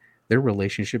 unfortunately, their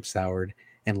relationship soured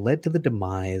and led to the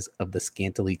demise of the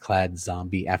scantily clad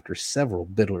zombie after several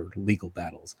bitter legal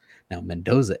battles. Now,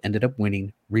 Mendoza ended up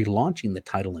winning, relaunching the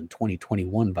title in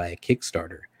 2021 via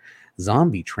Kickstarter.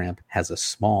 Zombie Tramp has a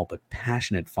small but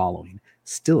passionate following,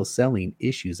 still selling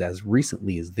issues as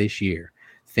recently as this year.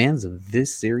 Fans of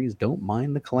this series don't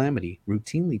mind the calamity,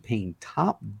 routinely paying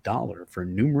top dollar for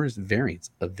numerous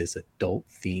variants of this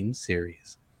adult-themed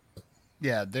series.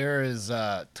 Yeah, there is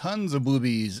tons of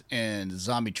boobies in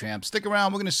Zombie Tramp. Stick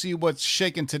around. We're going to see what's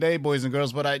shaking today, boys and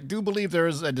girls. But I do believe there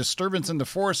is a disturbance in the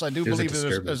force. I do believe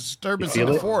there's a disturbance in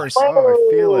the force. Oh,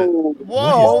 I feel it.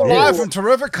 Whoa, live from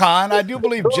Terrificon. I do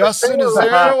believe Justin is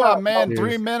there. Oh, man,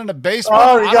 3 men in the basement.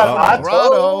 Oh, you got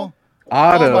Otto.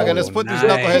 Otto. Oh, my God, let's put these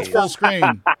knuckleheads full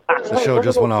screen. The show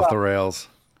just went off the rails.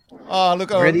 Oh, look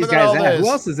Where are these look at all guys at? this.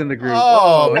 Who else is in the group?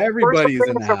 Oh, everybody's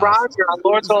in the house. Roger on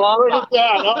Lord so long. Look at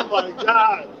that. Oh, my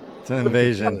God. It's an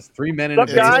invasion. It's 3 men in a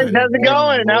What's up, guys? basement. How's it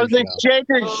going? How's the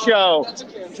Shakers show? What's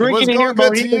Drinking in here,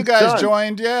 going good to you guys Mohegan Sun.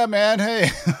 joined? Yeah, man. Hey,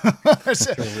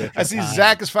 I see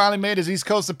Zach has finally made his East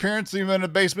Coast appearance, even in the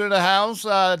basement of the house.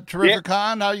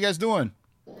 Terrificon. How you guys doing?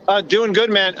 Doing good,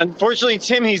 man. Unfortunately,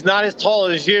 Tim, he's not as tall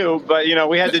as you, but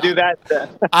we had to do that.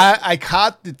 I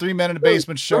caught the 3 Men in the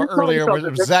Basement show earlier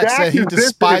where Zach said he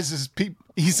despises people.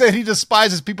 He said he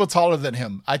despises people taller than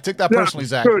him. I took that personally,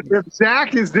 Zach. Dude, if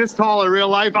Zach is this tall in real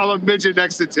life, I'm a midget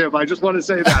next to Tim. I just want to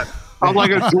say that. I'm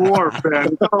like a dwarf,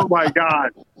 man. Oh my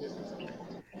God.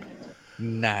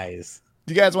 Nice.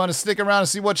 Do you guys want to stick around and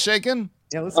see what's shaking?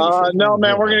 Yeah, let's see No,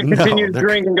 man, we're going to continue to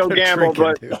drink and go gamble,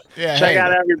 but check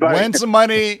out everybody. Win some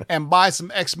money and buy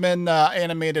some X-Men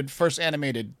first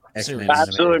animated series.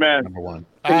 Absolutely, man. Number one.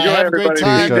 Enjoy, have a great everybody.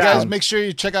 time. You guys Peace. make sure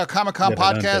you check out Comic-Con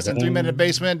Podcast and 3 Men in the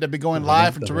Basement. They'll be going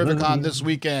live from Terrificon this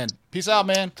weekend. Peace out,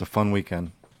 man. It's a fun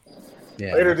weekend.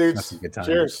 Yeah, Later, that's dudes. a good time.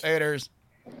 Cheers. Haters.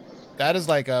 That is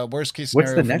like a worst case What's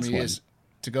scenario the next for me one? is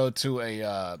to go to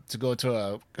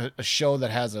a show that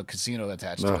has a casino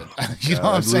attached to Ugh. it. You know what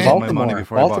I'm I'd lose saying? all my money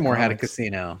before I bought Baltimore had a comics.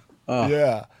 casino. Oh,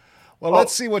 Yeah. Well,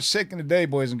 let's see what's shaking today,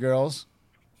 boys and girls.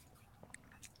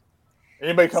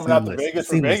 Anybody coming out to Seamless- Vegas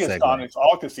for seamless Vegas segue. Con? It's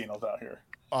all casinos out here.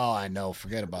 Oh, I know.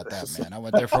 Forget about that, man. I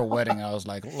went there for a wedding. I was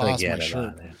like, lost my forget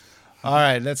shirt. about it. All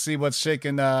right, let's see what's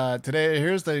shaking today.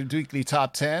 Here's the weekly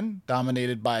top 10,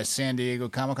 dominated by San Diego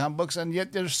Comic-Con books, and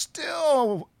yet there's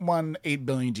still one 8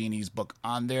 Billion Genies book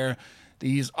on there.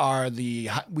 These are the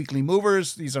weekly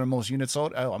movers. These are the most units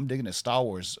sold. Oh, I'm digging the Star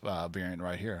Wars variant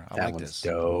right here. I That like one's this.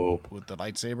 dope. With the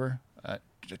lightsaber.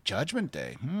 Judgment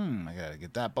Day. I got to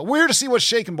get that. But we're here to see what's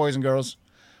shaking, boys and girls.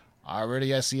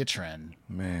 Already I see a trend.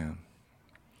 Man,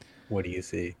 What do you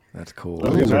see? that's cool.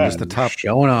 Look at These are that. just the top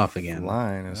Showing off again.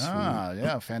 line. Is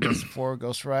Yeah, Fantastic Four,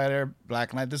 Ghost Rider,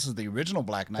 Black Knight. This is the original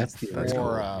Black Knight That's the for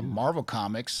original. Marvel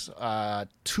Comics.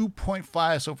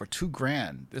 2.5, so for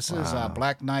 $2,000. This is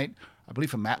Black Knight, I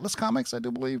believe from Atlas Comics. I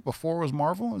do believe before it was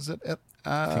Marvel. Is it?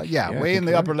 I Way in think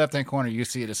the you're upper left-hand corner, you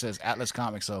see it. It says Atlas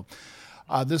Comics. So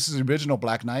this is the original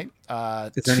Black Knight.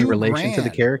 Is there any relation to the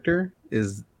 $2,000. character?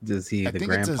 Does he I the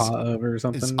think it's grandpa of or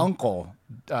something? His uncle,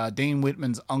 Dane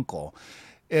Whitman's uncle.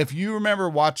 If you remember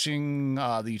watching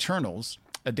the Eternals,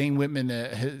 Dane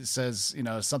Whitman says,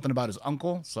 something about his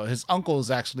uncle. So his uncle is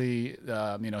actually,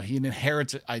 he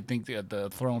inherited, I think, the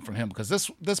throne from him because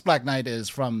this Black Knight is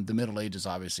from the Middle Ages,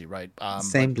 obviously, right?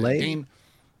 Same but blade?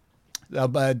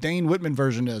 Dane Whitman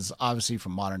version is obviously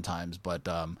from modern times, but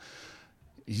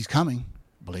he's coming,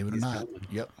 believe it or not. coming.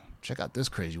 Yep. Check out this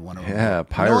crazy one. Over Yeah, here. You know what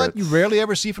pirates. you rarely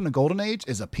ever see from the Golden Age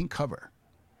is a pink cover.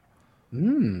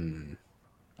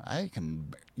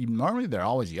 Normally they're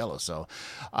always yellow. So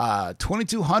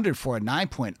 2,200 for a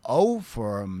 9.0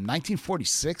 from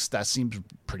 1946. That seems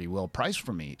pretty well priced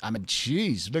for me. I mean,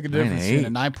 geez, look at the difference in a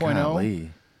 9.0.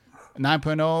 Golly.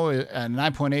 9.0 and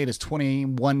 9.8 is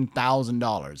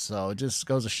 $21,000. So it just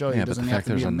goes to show you Yeah, it but the doesn't have fact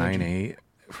to be there's a major- 9.8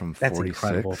 from That's 46.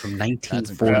 incredible. From incredible,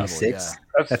 1946.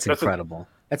 yeah. That's incredible.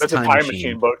 That's a time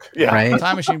machine book. Yeah. Right?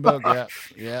 Time machine book.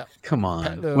 Yeah. Come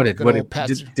on. Pat- What did, good what old did,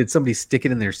 Pat- did somebody stick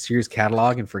it in their Sears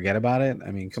catalog and forget about it?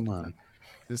 I mean, come on.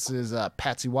 This is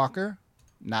Patsy Walker,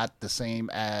 not the same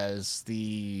as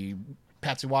the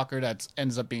Patsy Walker that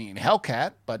ends up being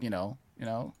Hellcat, but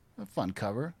a fun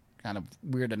cover, kind of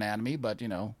weird anatomy, but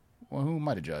well, who am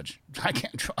I to judge? I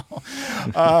can't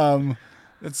draw.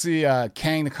 Let's see,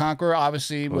 Kang the Conqueror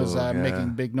obviously was Oh, yeah.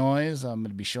 making big noise. I'm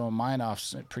going to be showing mine off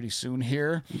pretty soon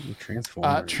here.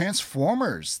 Transformers.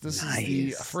 Transformers. This is the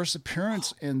Nice. first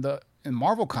appearance in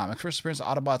Marvel Comics. First appearance of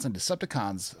Autobots and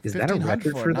Decepticons. Is that a 1,500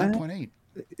 record for that? 9.8.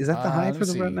 Is that the high for let's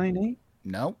the see. 9.8?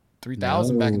 Nope,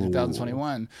 3,000 back in No.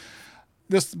 2021.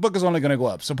 This book is only going to go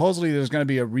up. Supposedly, there's going to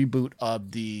be a reboot of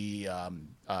the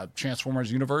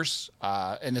Transformers universe,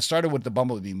 and it started with the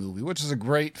Bumblebee movie, which is a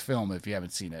great film if you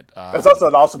haven't seen it. That's also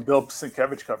an awesome Bill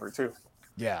Sienkiewicz cover too.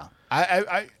 Yeah,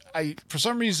 I for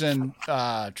some reason,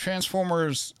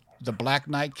 Transformers: The Black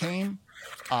Knight came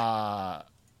out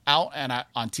and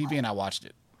on TV, and I watched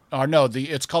it. Or no,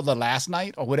 it's called The Last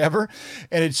Night or whatever,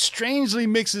 and it strangely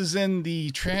mixes in the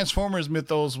Transformers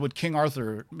mythos with King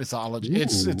Arthur mythology.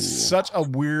 It's such a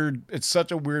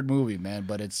weird movie, man.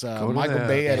 But it's Go to Michael the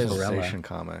Bay at his Civilization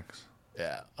Comics.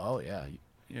 yeah. Oh yeah.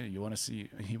 Yeah, you want to see?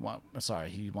 He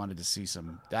wanted to see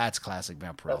some. That's classic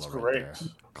Vampirella That's right great. there.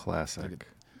 Classic.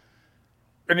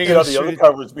 And you get all the other Illustrated-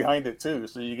 covers behind it too,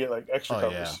 so you get like extra Oh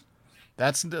covers. yeah.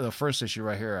 That's the first issue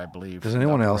right here, I believe. Does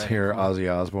anyone else hear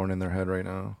Ozzy Osbourne in their head right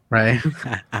now? Right?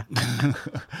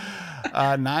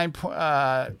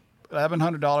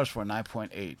 $1,100 for a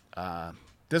 9.8.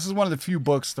 This is one of the few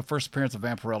books. The first appearance of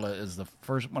Vampirella is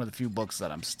one of the few books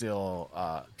that I'm still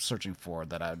searching for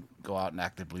that I'd go out and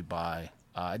actively buy.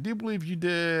 I do believe you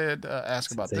did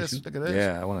ask about this. Sensation? Look at this.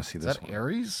 Yeah, I want to see Is this that one.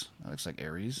 Ares? That looks like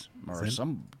Ares or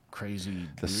some crazy.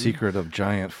 The dude. Secret of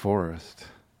Giant Forest.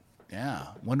 Yeah,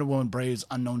 Wonder Woman braves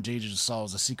unknown dangers and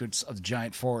solves the secrets of the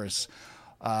giant forest.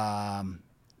 A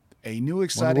new Wonder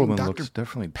exciting Woman Dr. looks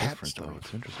definitely Pat different, story. though.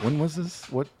 It's interesting. When was this?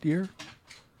 What year?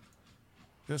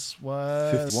 This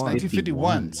was 51.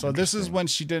 1951. So this is Interesting. when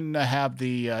she didn't have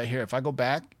the here. If I go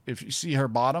back, if you see her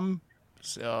bottom,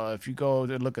 if you go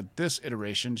to look at this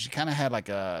iteration, she kind of had like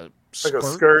a Like skirt. a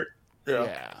skirt.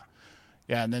 Yeah.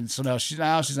 Yeah, and then so now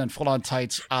she's in full on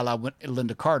tights, a la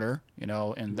Linda Carter, in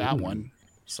that one.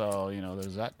 So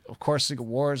there's that. Of course, Secret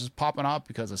Wars is popping up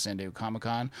because of San Diego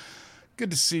Comic-Con.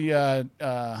 Good to see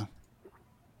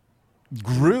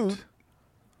Groot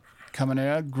coming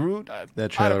in. Groot.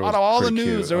 That trailer out was of all the pretty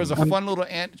news, cute. there was a fun little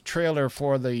trailer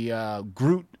for the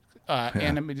Groot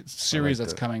animated series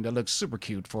that's coming that looks super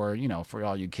cute for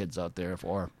all you kids out there,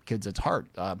 or kids at heart.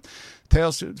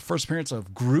 Tales, first appearance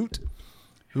of Groot,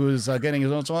 who is getting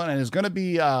his own song and is going to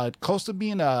be close to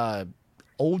being a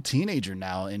old teenager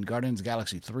now in Guardians of the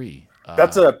Galaxy 3.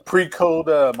 That's a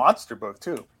pre-code monster book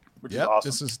too, which is awesome.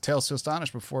 This is Tales to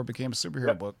Astonish before it became a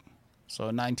superhero book. So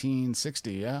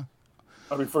 1960, yeah.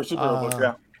 Before superhero book,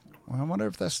 yeah. Well, I wonder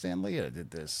if that's Stan Lee that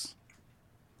did this.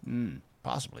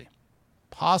 Possibly.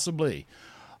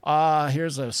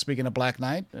 Here's speaking of Black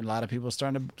Knight, a lot of people are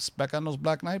starting to spec on those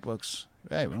Black Knight books.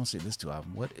 Hey, we don't see this too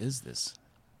often. What is this?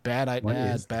 Bad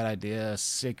Idea,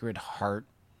 Sacred Heart,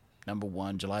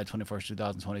 #1, July 21st,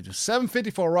 2022.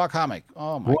 $7.54 raw comic.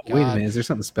 Oh my god! Wait a minute, is there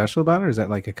something special about it, or is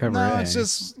that like a cover? No, A? it's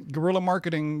just guerrilla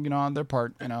marketing, on their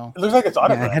part. It looks like it's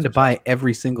autographed. I had to buy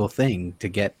every single thing to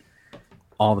get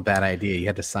all the Bad Idea. You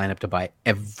had to sign up to buy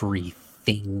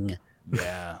everything.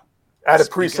 Yeah. Add a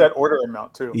preset order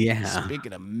amount too. Yeah.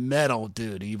 Speaking of metal,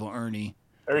 dude, Evil Ernie.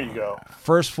 There you go.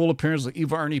 First full appearance of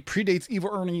Evil Ernie predates Evil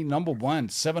Ernie #1.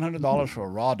 $700 for a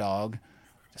raw dog.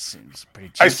 This seems pretty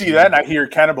cheap. I see that, and I hear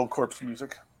Cannibal Corpse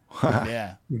music.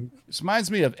 Yeah. This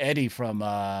reminds me of Eddie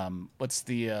from what's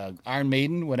the Iron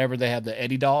Maiden, whenever they have the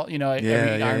Eddie doll,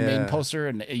 every Iron Maiden poster,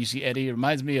 and you see Eddie. It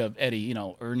reminds me of Eddie,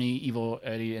 Ernie, Evil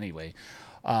Eddie, anyway.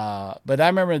 But I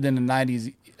remember in the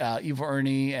 90s, Evil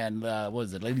Ernie and what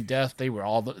was it, Lady Death, they were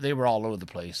all over the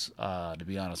place, to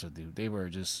be honest with you. They were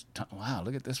just wow,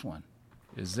 look at this one.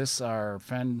 Is this our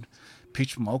friend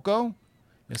Peach Momoko?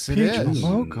 Yes, it is. Peach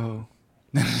Momoko.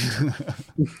 Do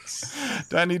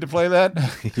I need to play that?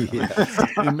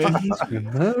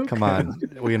 Come on,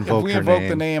 we invoke if we her invoke name.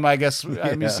 the name, I guess.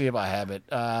 Let me see if I have it.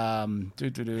 All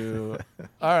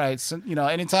right, so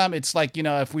anytime it's like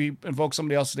if we invoke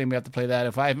somebody else's name, we have to play that.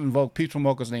 If I invoke Peach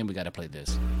Momoko's name, we got to play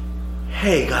this.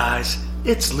 Hey guys,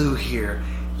 it's Lou here,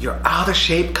 your out of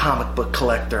shape comic book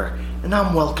collector, and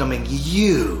I'm welcoming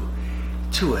you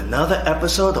to another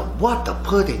episode of What to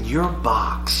Put in Your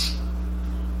Box.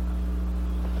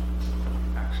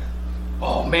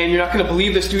 Oh man, you're not gonna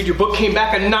believe this, dude. Your book came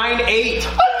back a 9.8. A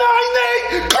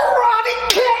 9.8 karate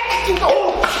kick!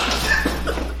 Oh.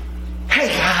 Hey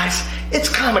guys, it's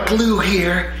Comic Lou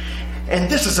here, and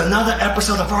this is another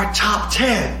episode of our Top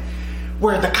 10,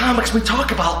 where the comics we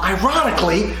talk about,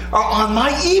 ironically, are on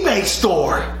my eBay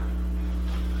store.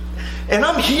 And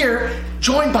I'm here,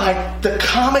 joined by the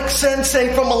comic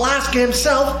sensei from Alaska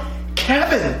himself,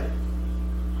 Kevin.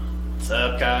 What's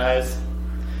up, guys?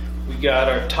 We got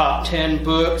our top 10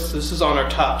 books. This is on our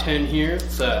top 10 here.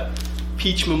 It's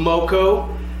Peach Momoko.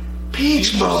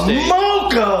 Peach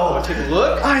Momoko! Want to take a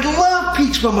look? I love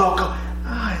Peach Momoko.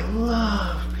 I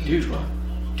love Peach Momoko.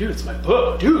 Dude, it's my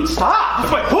book. Dude, stop!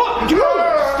 It's my book! Dude,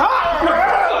 stop! It's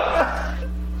my book!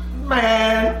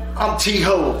 Man, I'm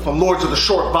T-Ho from Lords of the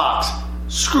Short Box.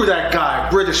 Screw that guy,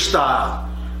 British style.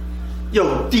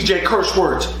 Yo, DJ Curse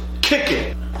Words, kick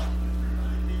it.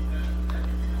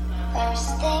 First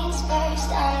things first,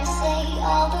 I'ma say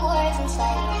all the words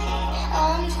inside of me.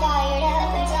 I'm fired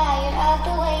up and tired of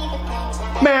the way that things are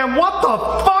going. Man, what the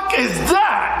fuck is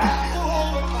that? The way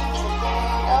that things are going.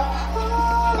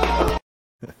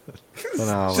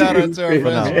 Phenomenal. Shout out to our friends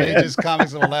Phenomenal. from Aegis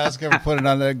Comics of Alaska for putting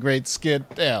on that great skit.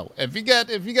 Yeah, if you got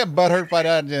butthurt by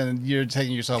that, then you're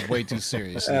taking yourself way too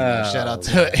seriously. Shout out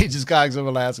to Aegis Comics of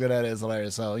Alaska. That is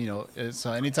hilarious. So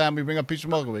so anytime we bring up Peach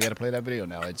Momoko, we got to play that video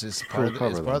now. It's just part, Cool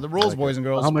of, cover, part of the though. rules, I like boys it. and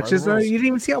girls. How Part much of is the that? rules. You didn't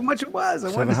even see how much it was. I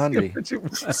wanted to see how 700. much it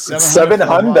was. $7 for a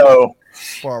raw- hundo.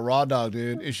 for a raw dog,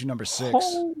 dude. Issue number 6.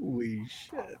 Holy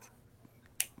shit.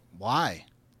 Why?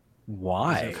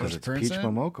 Why? Because it's Prince Peach in?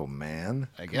 Momoko, man.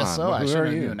 I Come guess on, so. I who shouldn't are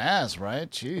have you? even asked, right?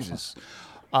 Jesus.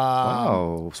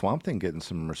 Wow, Swamp Thing getting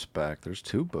some respect. There's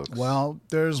 2 books. Well,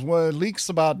 there's leaks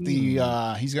about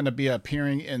the he's going to be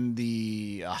appearing in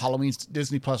the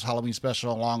Disney Plus Halloween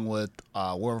special along with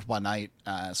Werewolf by Night.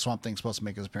 Swamp Thing's supposed to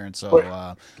make his appearance.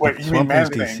 So wait, you Swamp mean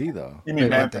Man Thing's Thing? DC though. You mean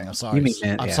Man Thing? Thing? I'm sorry. You mean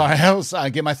Man, I'm yeah. sorry. I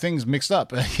get my things mixed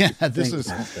up. Yeah, this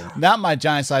is not my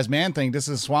giant sized Man Thing. This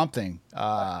is Swamp Thing.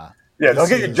 Yeah, don't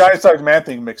get your giant sized Man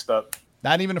Thing mixed up.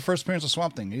 Not even the first appearance of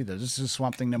Swamp Thing either. This is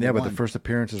Swamp Thing number 1. Yeah, but the first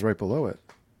appearance is right below it,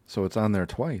 so it's on there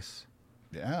twice.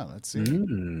 Yeah, let's see.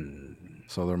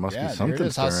 So there must be there something it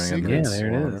is, House of stirring in Secrets.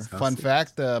 there. there it is. Fun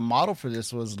fact: the model for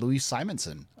this was Louise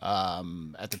Simonson.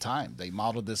 At the time, they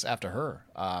modeled this after her.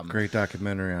 Great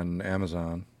documentary on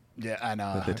Amazon. Yeah, I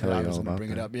know. Did they tell I you was all gonna about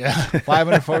bring it that? up. Yeah,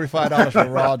 $545 for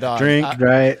raw dog.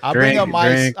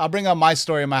 I'll bring up my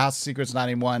story in my House of Secrets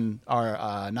 91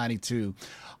 or 92.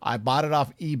 I bought it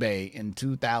off eBay in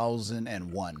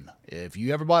 2001. If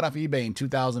you ever bought off eBay in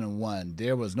 2001,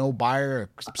 there was no buyer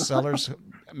or sellers.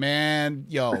 Man,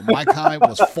 my comic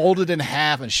was folded in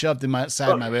half and shoved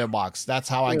inside my mailbox. That's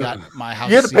how I got my House.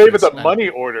 You had to pay with a money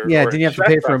order. Yeah, or didn't you have to check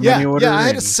pay for a back. money order? Yeah, I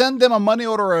had to send them a money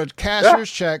order or a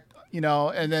cashier's check,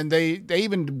 and then they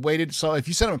even waited. So if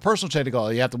you send them a personal check, they go,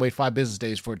 you have to wait 5 business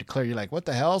days for it to clear. You're like, what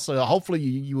the hell? So hopefully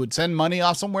you would send money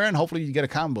off somewhere and hopefully you get a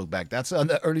comic book back. That's on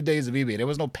the early days of eBay. There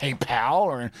was no PayPal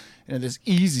or this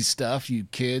easy stuff, you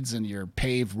kids and your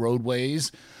paved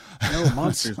roadways. No,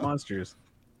 monsters. Monsters.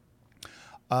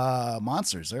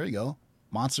 There you go.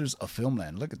 Monsters of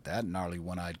Filmland. Look at that gnarly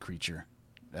one-eyed creature.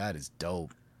 That is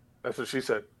dope. That's what she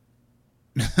said.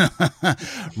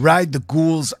 Ride the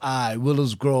Ghoul's Eye,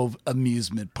 Willows Grove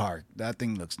Amusement Park. That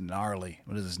thing looks gnarly.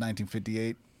 What is this,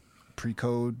 1958?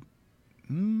 Pre-code?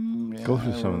 Go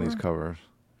through some of these covers.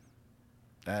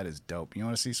 That is dope. You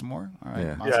want to see some more? All right.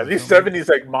 Yeah. Yeah, these 70s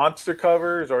like monster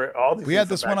covers or all these. We had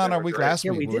this one on our week last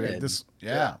week. we did.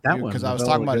 That one, because I was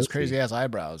Bela talking about his Lugosi. crazy ass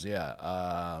eyebrows.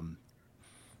 Yeah.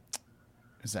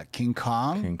 Is that King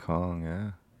Kong? King Kong,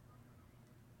 yeah.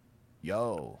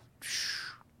 Yo.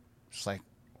 It's like,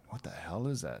 what the hell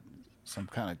is that? Some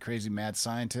kind of crazy mad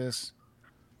scientist?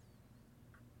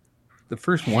 The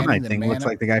first one, I Handing the think, man looks up.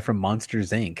 like the guy from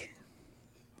Monsters, Inc.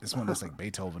 This one looks like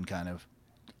Beethoven, kind of.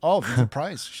 Oh, Vincent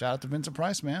Price. Shout out to Vincent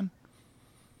Price, man.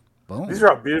 Boom. These are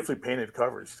all beautifully painted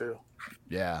covers too.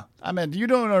 Yeah. I mean, you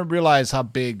don't realize how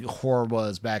big horror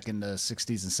was back in the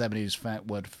 60s and 70s.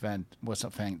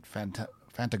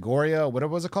 Fantagoria? What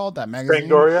was it called? That magazine?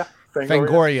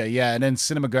 Fangoria, yeah. And then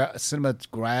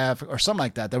Cinematograph or something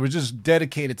like that. That was just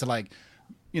dedicated to like,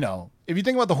 if you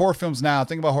think about the horror films now,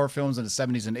 think about horror films in the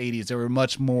 70s and 80s. They were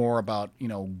much more about,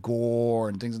 gore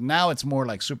and things. Now it's more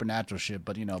like supernatural shit.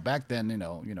 But, back then,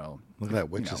 Look at that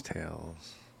Witch's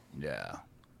Tales. Yeah.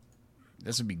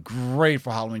 This would be great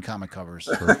for Halloween comic covers.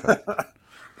 Perfect.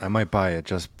 I might buy it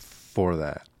just for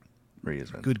that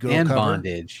reason. Good girl And cover.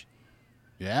 Bondage.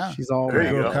 Yeah. She's all Good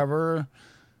right. girl cover.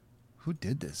 Who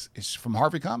did this? It's from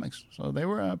Harvey Comics. So they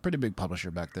were a pretty big publisher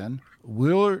back then.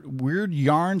 Weird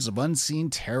Yarns of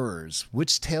Unseen Terrors.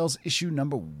 Witch Tales issue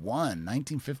number 1,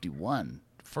 1951.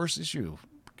 First issue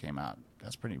came out.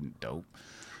 That's pretty dope.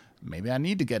 Maybe I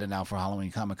need to get it now for Halloween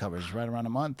comic covers. It's right around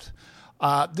a month.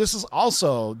 This is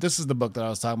the book that I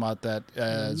was talking about that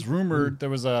is rumored. There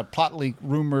was a plot leak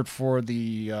rumored for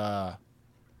the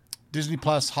Disney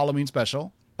Plus Halloween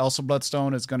special. Elsa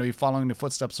Bloodstone is going to be following the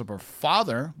footsteps of her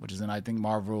father, which is an, I think,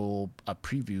 Marvel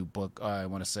preview book, I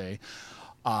want to say.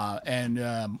 And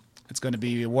it's going to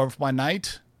be Werewolf by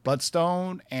Night,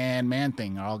 Bloodstone, and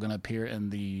Man-Thing are all going to appear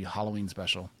in the Halloween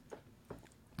special.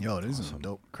 Yo, these are some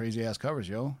dope, crazy-ass covers,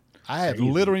 yo. I have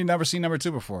literally never seen number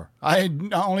 2 before. I had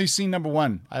only seen number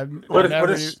 1. What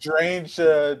a strange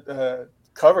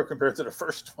cover compared to the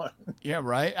first one. Yeah,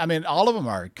 right? I mean, all of them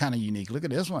are kind of unique. Look at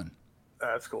this one.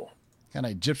 That's cool. Kind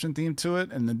of Egyptian theme to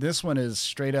it, and then this one is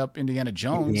straight up Indiana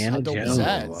Jones. Indiana How dope Jones. is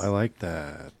that? I like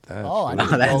that.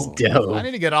 That's that's dope. I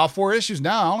need to get all 4 issues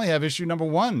now. I only have issue number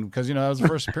 1 because that was the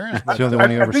first appearance. It's the only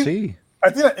one you ever see. I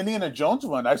think that Indiana Jones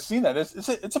one, I've seen that. It's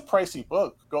a pricey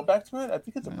book. Go back to it. I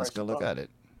think it's a pricey book. Let's go look at it.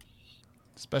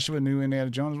 Especially with new Indiana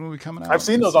Jones movie coming out. I've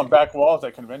seen those on back walls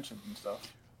at conventions and stuff.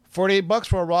 $48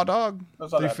 for a raw dog.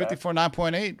 That's not that $350 bad. for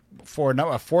 9.8 for a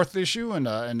 4th issue and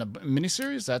a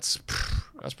miniseries. That's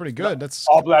pretty good. That's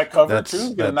all black cover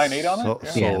too. Get a 9.8 on it.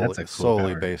 Solely, that's a cool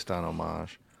solely cover. based on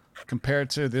homage. compared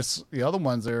to the other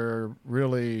ones. They're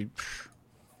really.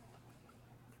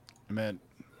 I mean,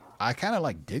 I kind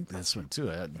of dig this one too.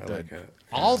 I like it.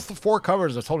 All 4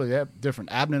 covers are totally different.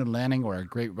 Abnett and Lanning were a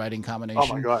great writing combination.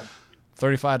 Oh my god!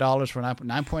 $35 for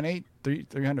 9.8,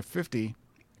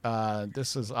 $350.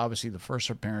 This is obviously the first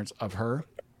appearance of her.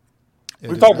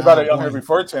 We talked about it on here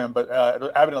before, Tim, but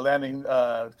Abbott and Landing,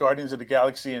 Guardians of the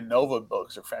Galaxy and Nova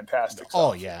books are fantastic.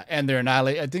 Oh, yeah. And they're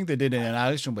I think they did an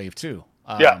Annihilation Wave, too.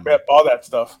 Yeah, all that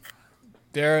stuff.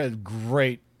 They're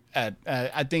great at,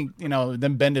 I think,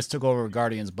 then Bendis took over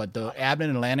Guardians, but the Abbott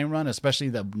and Landing run, especially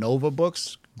the Nova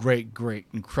books, great,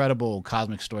 incredible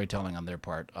cosmic storytelling on their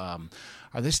part. Are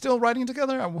they still writing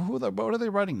together? What are they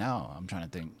writing now? I'm trying to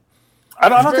think. I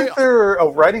don't think they're a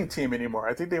writing team anymore.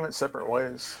 I think they went separate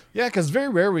ways. Yeah, because very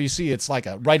rare where you see it's like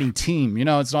a writing team.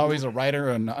 It's always a writer,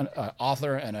 an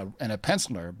author, and a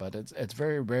penciler, but it's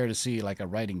very rare to see like a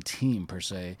writing team per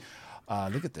se.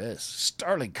 Look at this.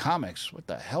 Starling Comics. What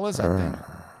the hell is that thing?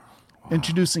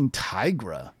 Introducing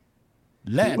Tigra.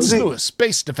 Lance Lewis,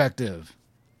 Space Defective.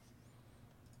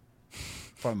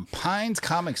 From Pines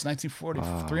Comics, 1940,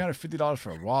 $350 for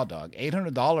a Raw Dog,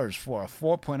 $800 for a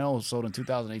 4.0 sold in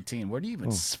 2018. Where do you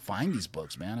even find these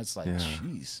books, man? It's like,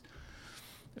 jeez.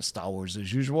 Star Wars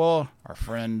as usual. Our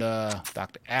friend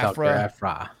Dr.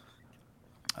 Aphra.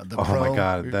 My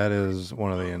God, that is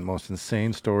one of the most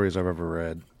insane stories I've ever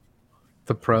read.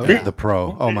 The Pro? The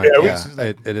Pro. Oh, my God.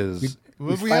 It is.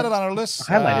 We had it on our list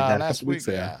highlighted that last week.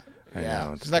 Yeah.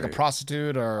 She's like a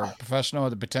prostitute or a professional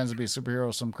that pretends to be a superhero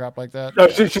or some crap like that. No,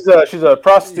 she's a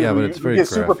prostitute who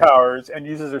gets superpowers and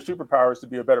uses her superpowers to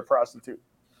be a better prostitute.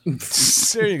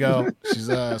 There you go. She's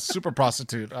a super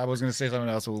prostitute. I was going to say something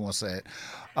else, but we won't say it.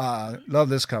 Love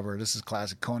this cover. This is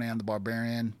classic Conan the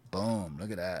Barbarian. Boom.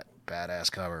 Look at that. Badass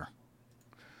cover.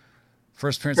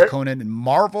 First appearance of Conan in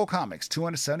Marvel Comics,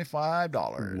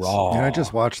 $275. Raw. I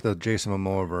just watched the Jason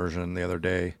Momoa version the other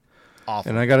day.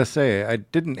 Awful. And I got to say, I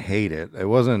didn't hate it. It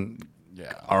wasn't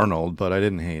Arnold, but I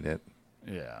didn't hate it.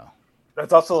 Yeah.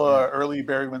 That's also early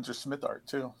Barry Windsor Smith art,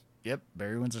 too. Yep,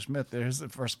 Barry Windsor Smith. There's the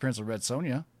first appearance of Red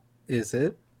Sonja. Is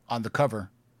it? On the cover.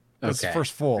 It's the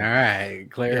first full. All right,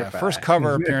 clarify. Yeah, first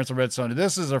cover appearance of Red Sonja.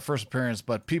 This is her first appearance,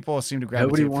 but people seem to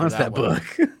gravitate Nobody wants that book.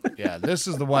 Yeah, this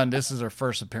is the one. This is her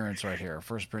first appearance right here.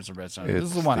 First appearance of Red Sonja. This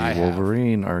is the one I have.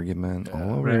 Wolverine argument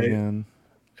all over again.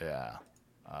 Yeah.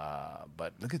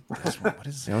 But look at this one. What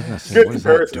is that? I was gonna say, what is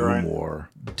that? Doom War.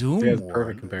 Doom War.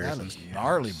 Perfect comparison. That looks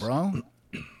gnarly, bro.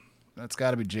 That's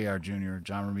got to be J.R. Jr.,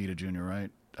 John Romita Jr., right?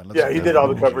 He did all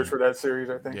the covers for that series,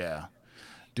 I think. Yeah.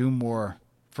 Doom War.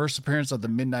 First appearance of the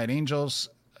Midnight Angels,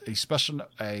 a special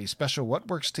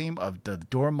Whatworks team of the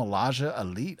Dora Milaje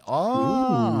Elite.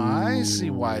 Oh, I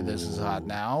see why this is hot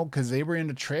now, because they were in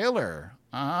the trailer.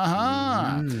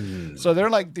 So they're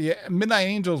like the Midnight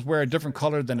Angels were a different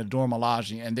color than the Dora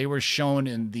Milaje, and they were shown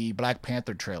in the Black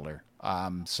Panther trailer.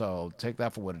 So take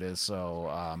that for what it is.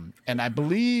 So, and I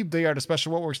believe they are the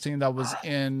special Whatworks team that was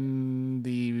in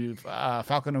the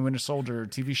Falcon and Winter Soldier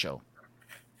TV show.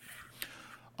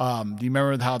 Do you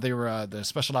remember how they were the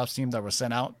special ops team that was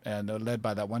sent out and led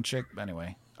by that one chick?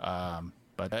 Anyway,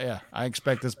 but I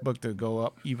expect this book to go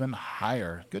up even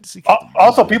higher. Good to see.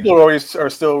 Also, people are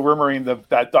still rumoring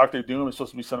that Doctor Doom is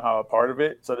supposed to be somehow a part of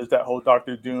it. So there's that whole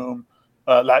Doctor Doom,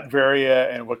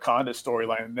 Latveria and Wakanda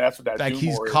storyline, and that's what that like Doom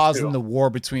he's War causing is the war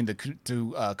between the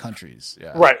two countries.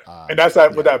 Yeah, right. And that's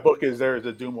what that book is. There is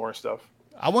the Doom War stuff.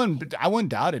 I wouldn't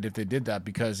doubt it if they did that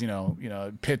because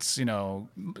it pits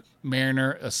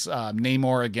Mariner,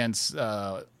 Namor against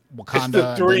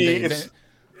Wakanda.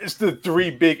 It's the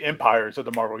three big empires of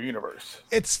the Marvel universe.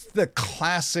 It's the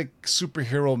classic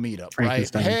superhero meetup,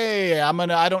 right? Hey,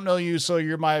 I don't know you, so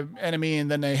you're my enemy,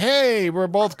 and then hey, we're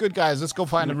both good guys. Let's go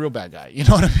find a real bad guy. You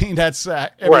know what I mean? That's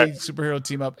every superhero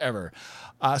team up ever.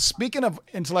 Speaking of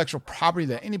intellectual property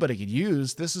that anybody could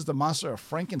use, this is the Monster of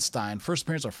Frankenstein. First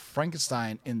appearance of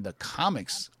Frankenstein in the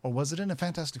comics, or was it in the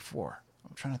Fantastic Four?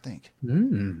 I'm trying to think.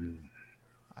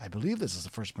 I believe this is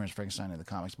the first appearance of Frankenstein in the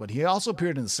comics, but he also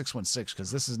appeared in the 616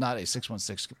 because this is not a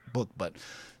 616 book, but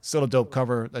still a dope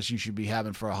cover that you should be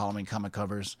having for Halloween comic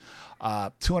covers.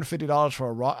 $250 for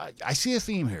a raw. I see a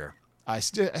theme here. I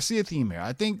see a theme here.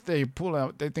 I think they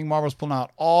think Marvel's pulling out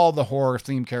all the horror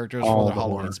themed characters for their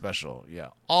Halloween special. Yeah,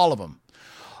 all of them.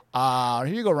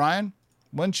 Here you go, Ryan.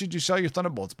 When should you sell your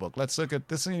Thunderbolts book? Let's look at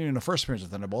this. Isn't even the first appearance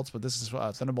of Thunderbolts, but this is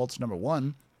Thunderbolts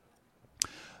 #1.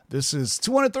 This is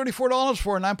 $234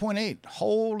 for a 9.8.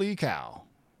 Holy cow!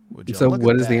 So,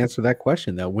 what is the answer to that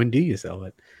question, though? When do you sell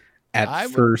it? At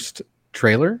first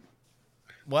trailer?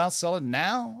 Well, sell it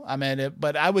now. I mean,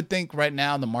 but I would think right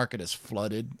now the market is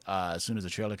flooded as soon as the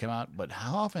trailer came out. But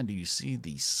how often do you see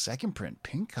the second print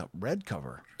red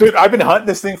cover? Dude, I've been hunting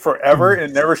this thing forever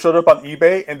and it never showed up on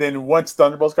eBay. And then once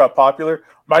Thunderbolts got popular,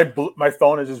 my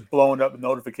phone is just blowing up with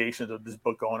notifications of this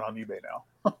book going on eBay now.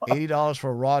 $80 for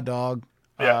a Raw Dog.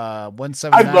 Yeah,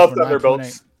 $179. I love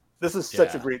Thunderbolts. This is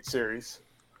such a great series.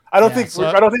 I don't think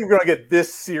we're going to get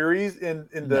this series in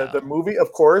the movie,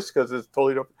 of course, because it's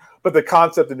totally different. But the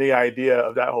concept and the idea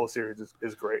of that whole series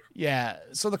is great. Yeah.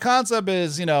 So the concept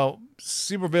is,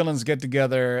 supervillains get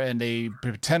together and they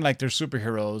pretend like they're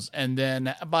superheroes, and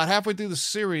then about halfway through the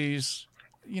series,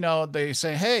 they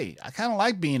say, "Hey, I kind of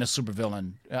like being a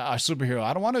supervillain, a superhero.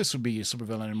 I don't want to be a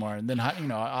supervillain anymore." And then,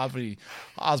 obviously,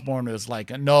 Osborn was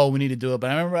like, "No, we need to do it." But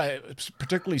I remember,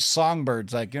 particularly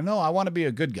Songbird's like, I want to be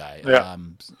a good guy. Yeah.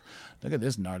 Look at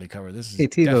this gnarly cover. This is Hey,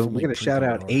 Tivo, we're going to shout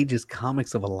out Aegis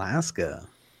Comics of Alaska.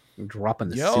 We're dropping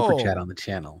the super chat on the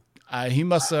channel. He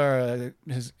must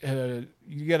his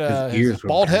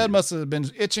bald head must have been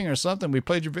itching or something. We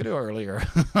played your video earlier.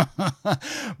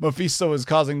 Mephisto is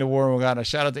causing the war. We got a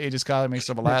shout out to Aegis Comics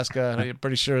of Alaska. I'm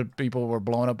pretty sure people were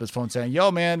blowing up his phone saying,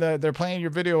 "Yo, man, they're playing your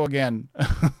video again."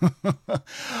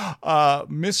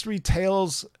 Mystery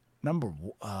Tales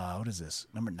what is this?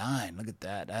 Number 9. Look at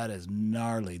that. That is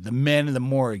gnarly. The Man in the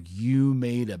Morgue. You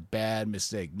made a bad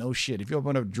mistake. No shit. If you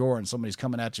open up a drawer and somebody's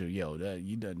coming at you,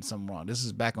 you done something wrong. This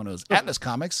is back when it was Atlas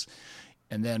Comics,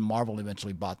 and then Marvel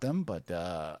eventually bought them. But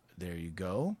there you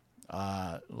go.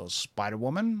 Little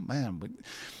Spider-Woman. Man,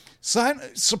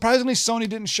 surprisingly, Sony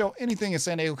didn't show anything at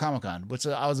San Diego Comic-Con, which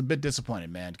I was a bit disappointed,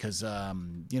 man, because,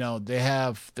 they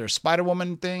have their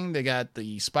Spider-Woman thing. They got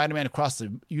the Spider-Man Across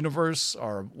the Universe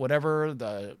or whatever,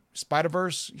 the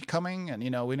Spider-Verse coming, and,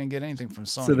 we didn't get anything from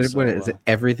Sony. So, is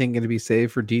everything going to be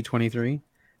saved for D23?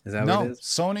 Is that what it is?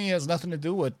 Sony has nothing to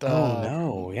do with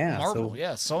Marvel.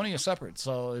 Sony is separate.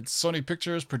 So it's Sony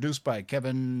Pictures, produced by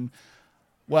Kevin...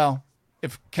 Well...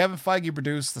 If Kevin Feige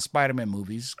produced the Spider-Man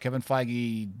movies, Kevin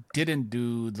Feige didn't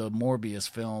do the Morbius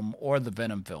film or the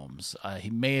Venom films.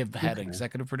 He may have had an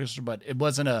executive producer, but it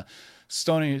wasn't a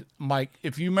Sony. Mike,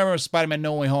 if you remember Spider-Man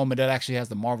No Way Home, it actually has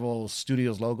the Marvel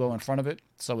Studios logo in front of it.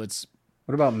 So it's.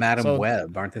 What about Madam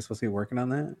Web? Aren't they supposed to be working on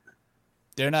that?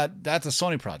 They're not. That's a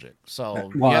Sony project.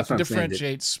 So you have to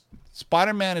differentiate.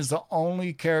 Spider-Man is the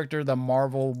only character that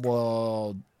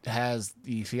Marvel has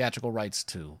the theatrical rights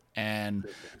to, and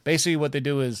basically what they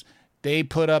do is they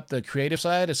put up the creative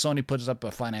side and Sony puts up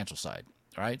a financial side.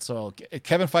 All right, so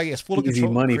Kevin Feige has full easy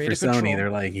control, money for Sony. Control.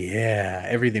 They're like,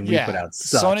 everything we put out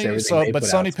sucks.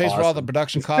 Sony pays for all the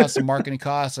production costs and marketing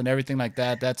costs and everything like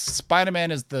that. That's Spider-Man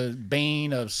is the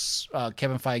bane of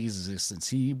Kevin Feige's existence.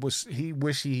 He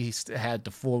wished he had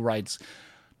the full rights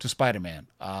to Spider-Man.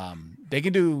 They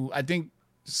can do, I think.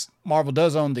 Marvel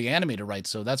does own the animated rights,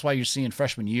 so that's why you're seeing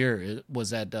Freshman Year. It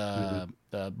was at the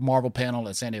Marvel panel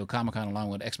at San Diego Comic-Con along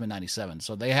with X-Men 97.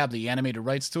 So they have the animated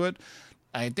rights to it.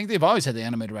 I think they've always had the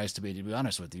animated rights to be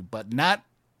honest with you, but not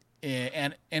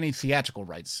any theatrical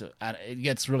rights. So it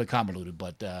gets really convoluted,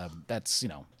 but that's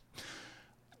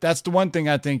that's the one thing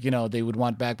I think they would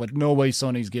want back. But no way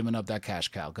Sony's giving up that cash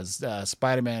cow, because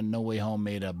Spider-Man No Way Home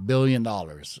made $1 billion.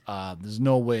 There's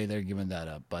no way they're giving that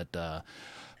up, but.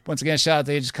 Once again, shout out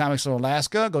to Aegis Comics of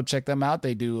Alaska. Go check them out.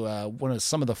 They do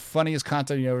some of the funniest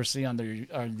content you ever see on their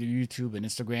YouTube and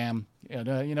Instagram.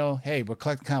 Hey, we're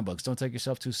collecting comic books. Don't take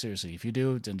yourself too seriously. If you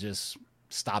do, then just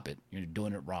stop it. You're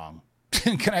doing it wrong.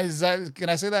 Can I say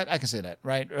that? I can say that,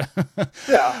 right?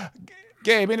 Yeah.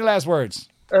 Gabe, any last words?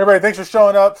 Everybody, thanks for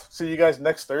showing up. See you guys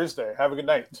next Thursday. Have a good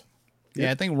night.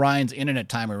 Yeah, I think Ryan's internet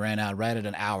timer ran out right at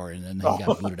an hour, and then he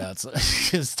got booted out. So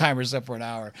his timer's set for an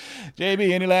hour.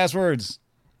 JB, any last words?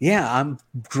 Yeah, I'm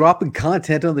dropping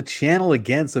content on the channel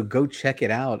again, so go check it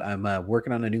out. I'm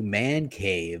working on a new Man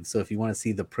Cave, so if you want to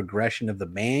see the progression of the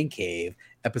Man Cave,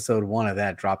 episode 1 of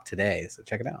that dropped today, so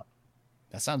check it out.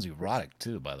 That sounds erotic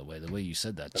too, by the way, the way you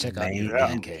said that. Check out your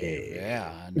Man Cave.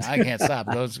 Yeah, I can't stop.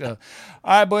 Let's go.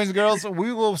 All right, boys and girls,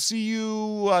 we will see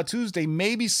you Tuesday,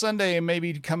 maybe Sunday, and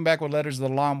maybe come back with Letters of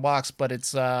the Long Box, but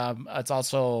it's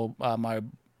also my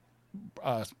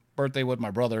birthday with my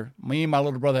brother. Me and my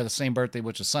little brother have the same birthday,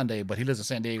 which is Sunday, but he lives in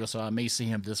San Diego, so I may see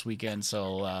him this weekend.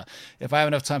 So if I have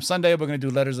enough time Sunday, we're going to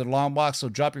do Letters of the Long Box. So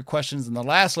drop your questions in the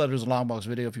last Letters of the Long Box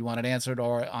video if you want it answered,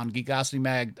 or on Geekosity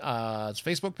Mag's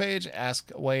Facebook page. Ask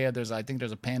away. I think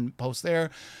there's a pinned post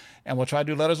there. And we'll try to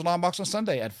do Letters of the Long Box on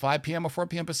Sunday at 5 p.m. or 4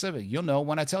 p.m. Pacific. You'll know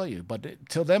when I tell you. But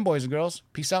till then, boys and girls,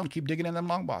 peace out and keep digging in them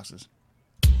long boxes.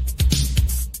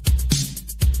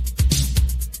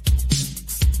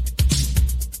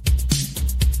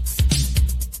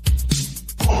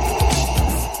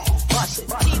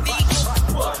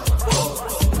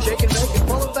 Shake and bake and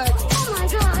pull it back. Oh my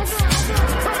God.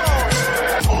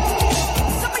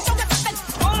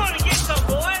 Come on and get some,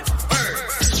 boys.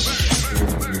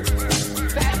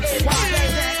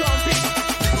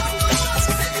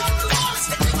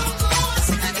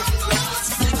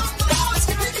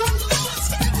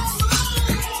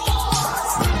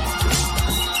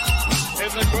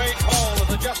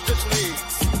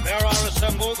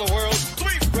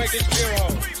 greatest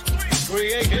heroes,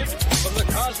 created from the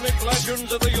cosmic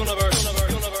legends of the universe.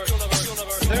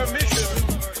 Their mission,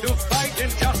 to fight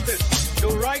injustice, to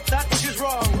right that which is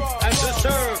wrong, and to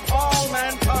serve all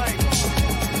mankind.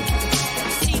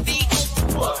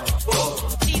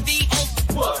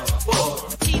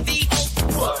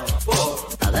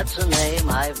 Now that's a name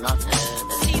I've not heard.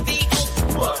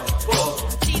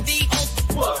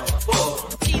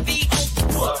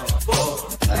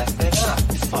 Laugh it up,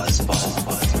 fuzzball.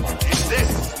 In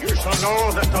this, you shall know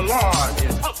that the Lord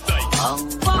is update.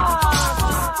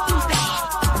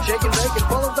 Shake and bake and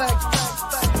pull it back.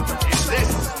 In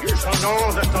this, you shall know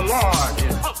that the Lord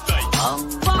is update.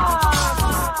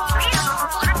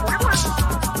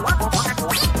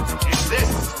 In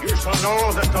this, you shall know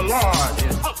that the Lord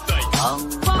is update.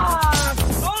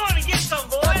 Go on and get some,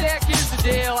 boy. Jack, here's the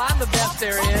deal. I'm the best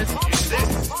there is. In this,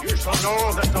 you shall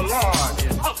know that the Lord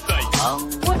is update.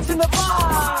 What's in the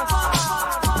box?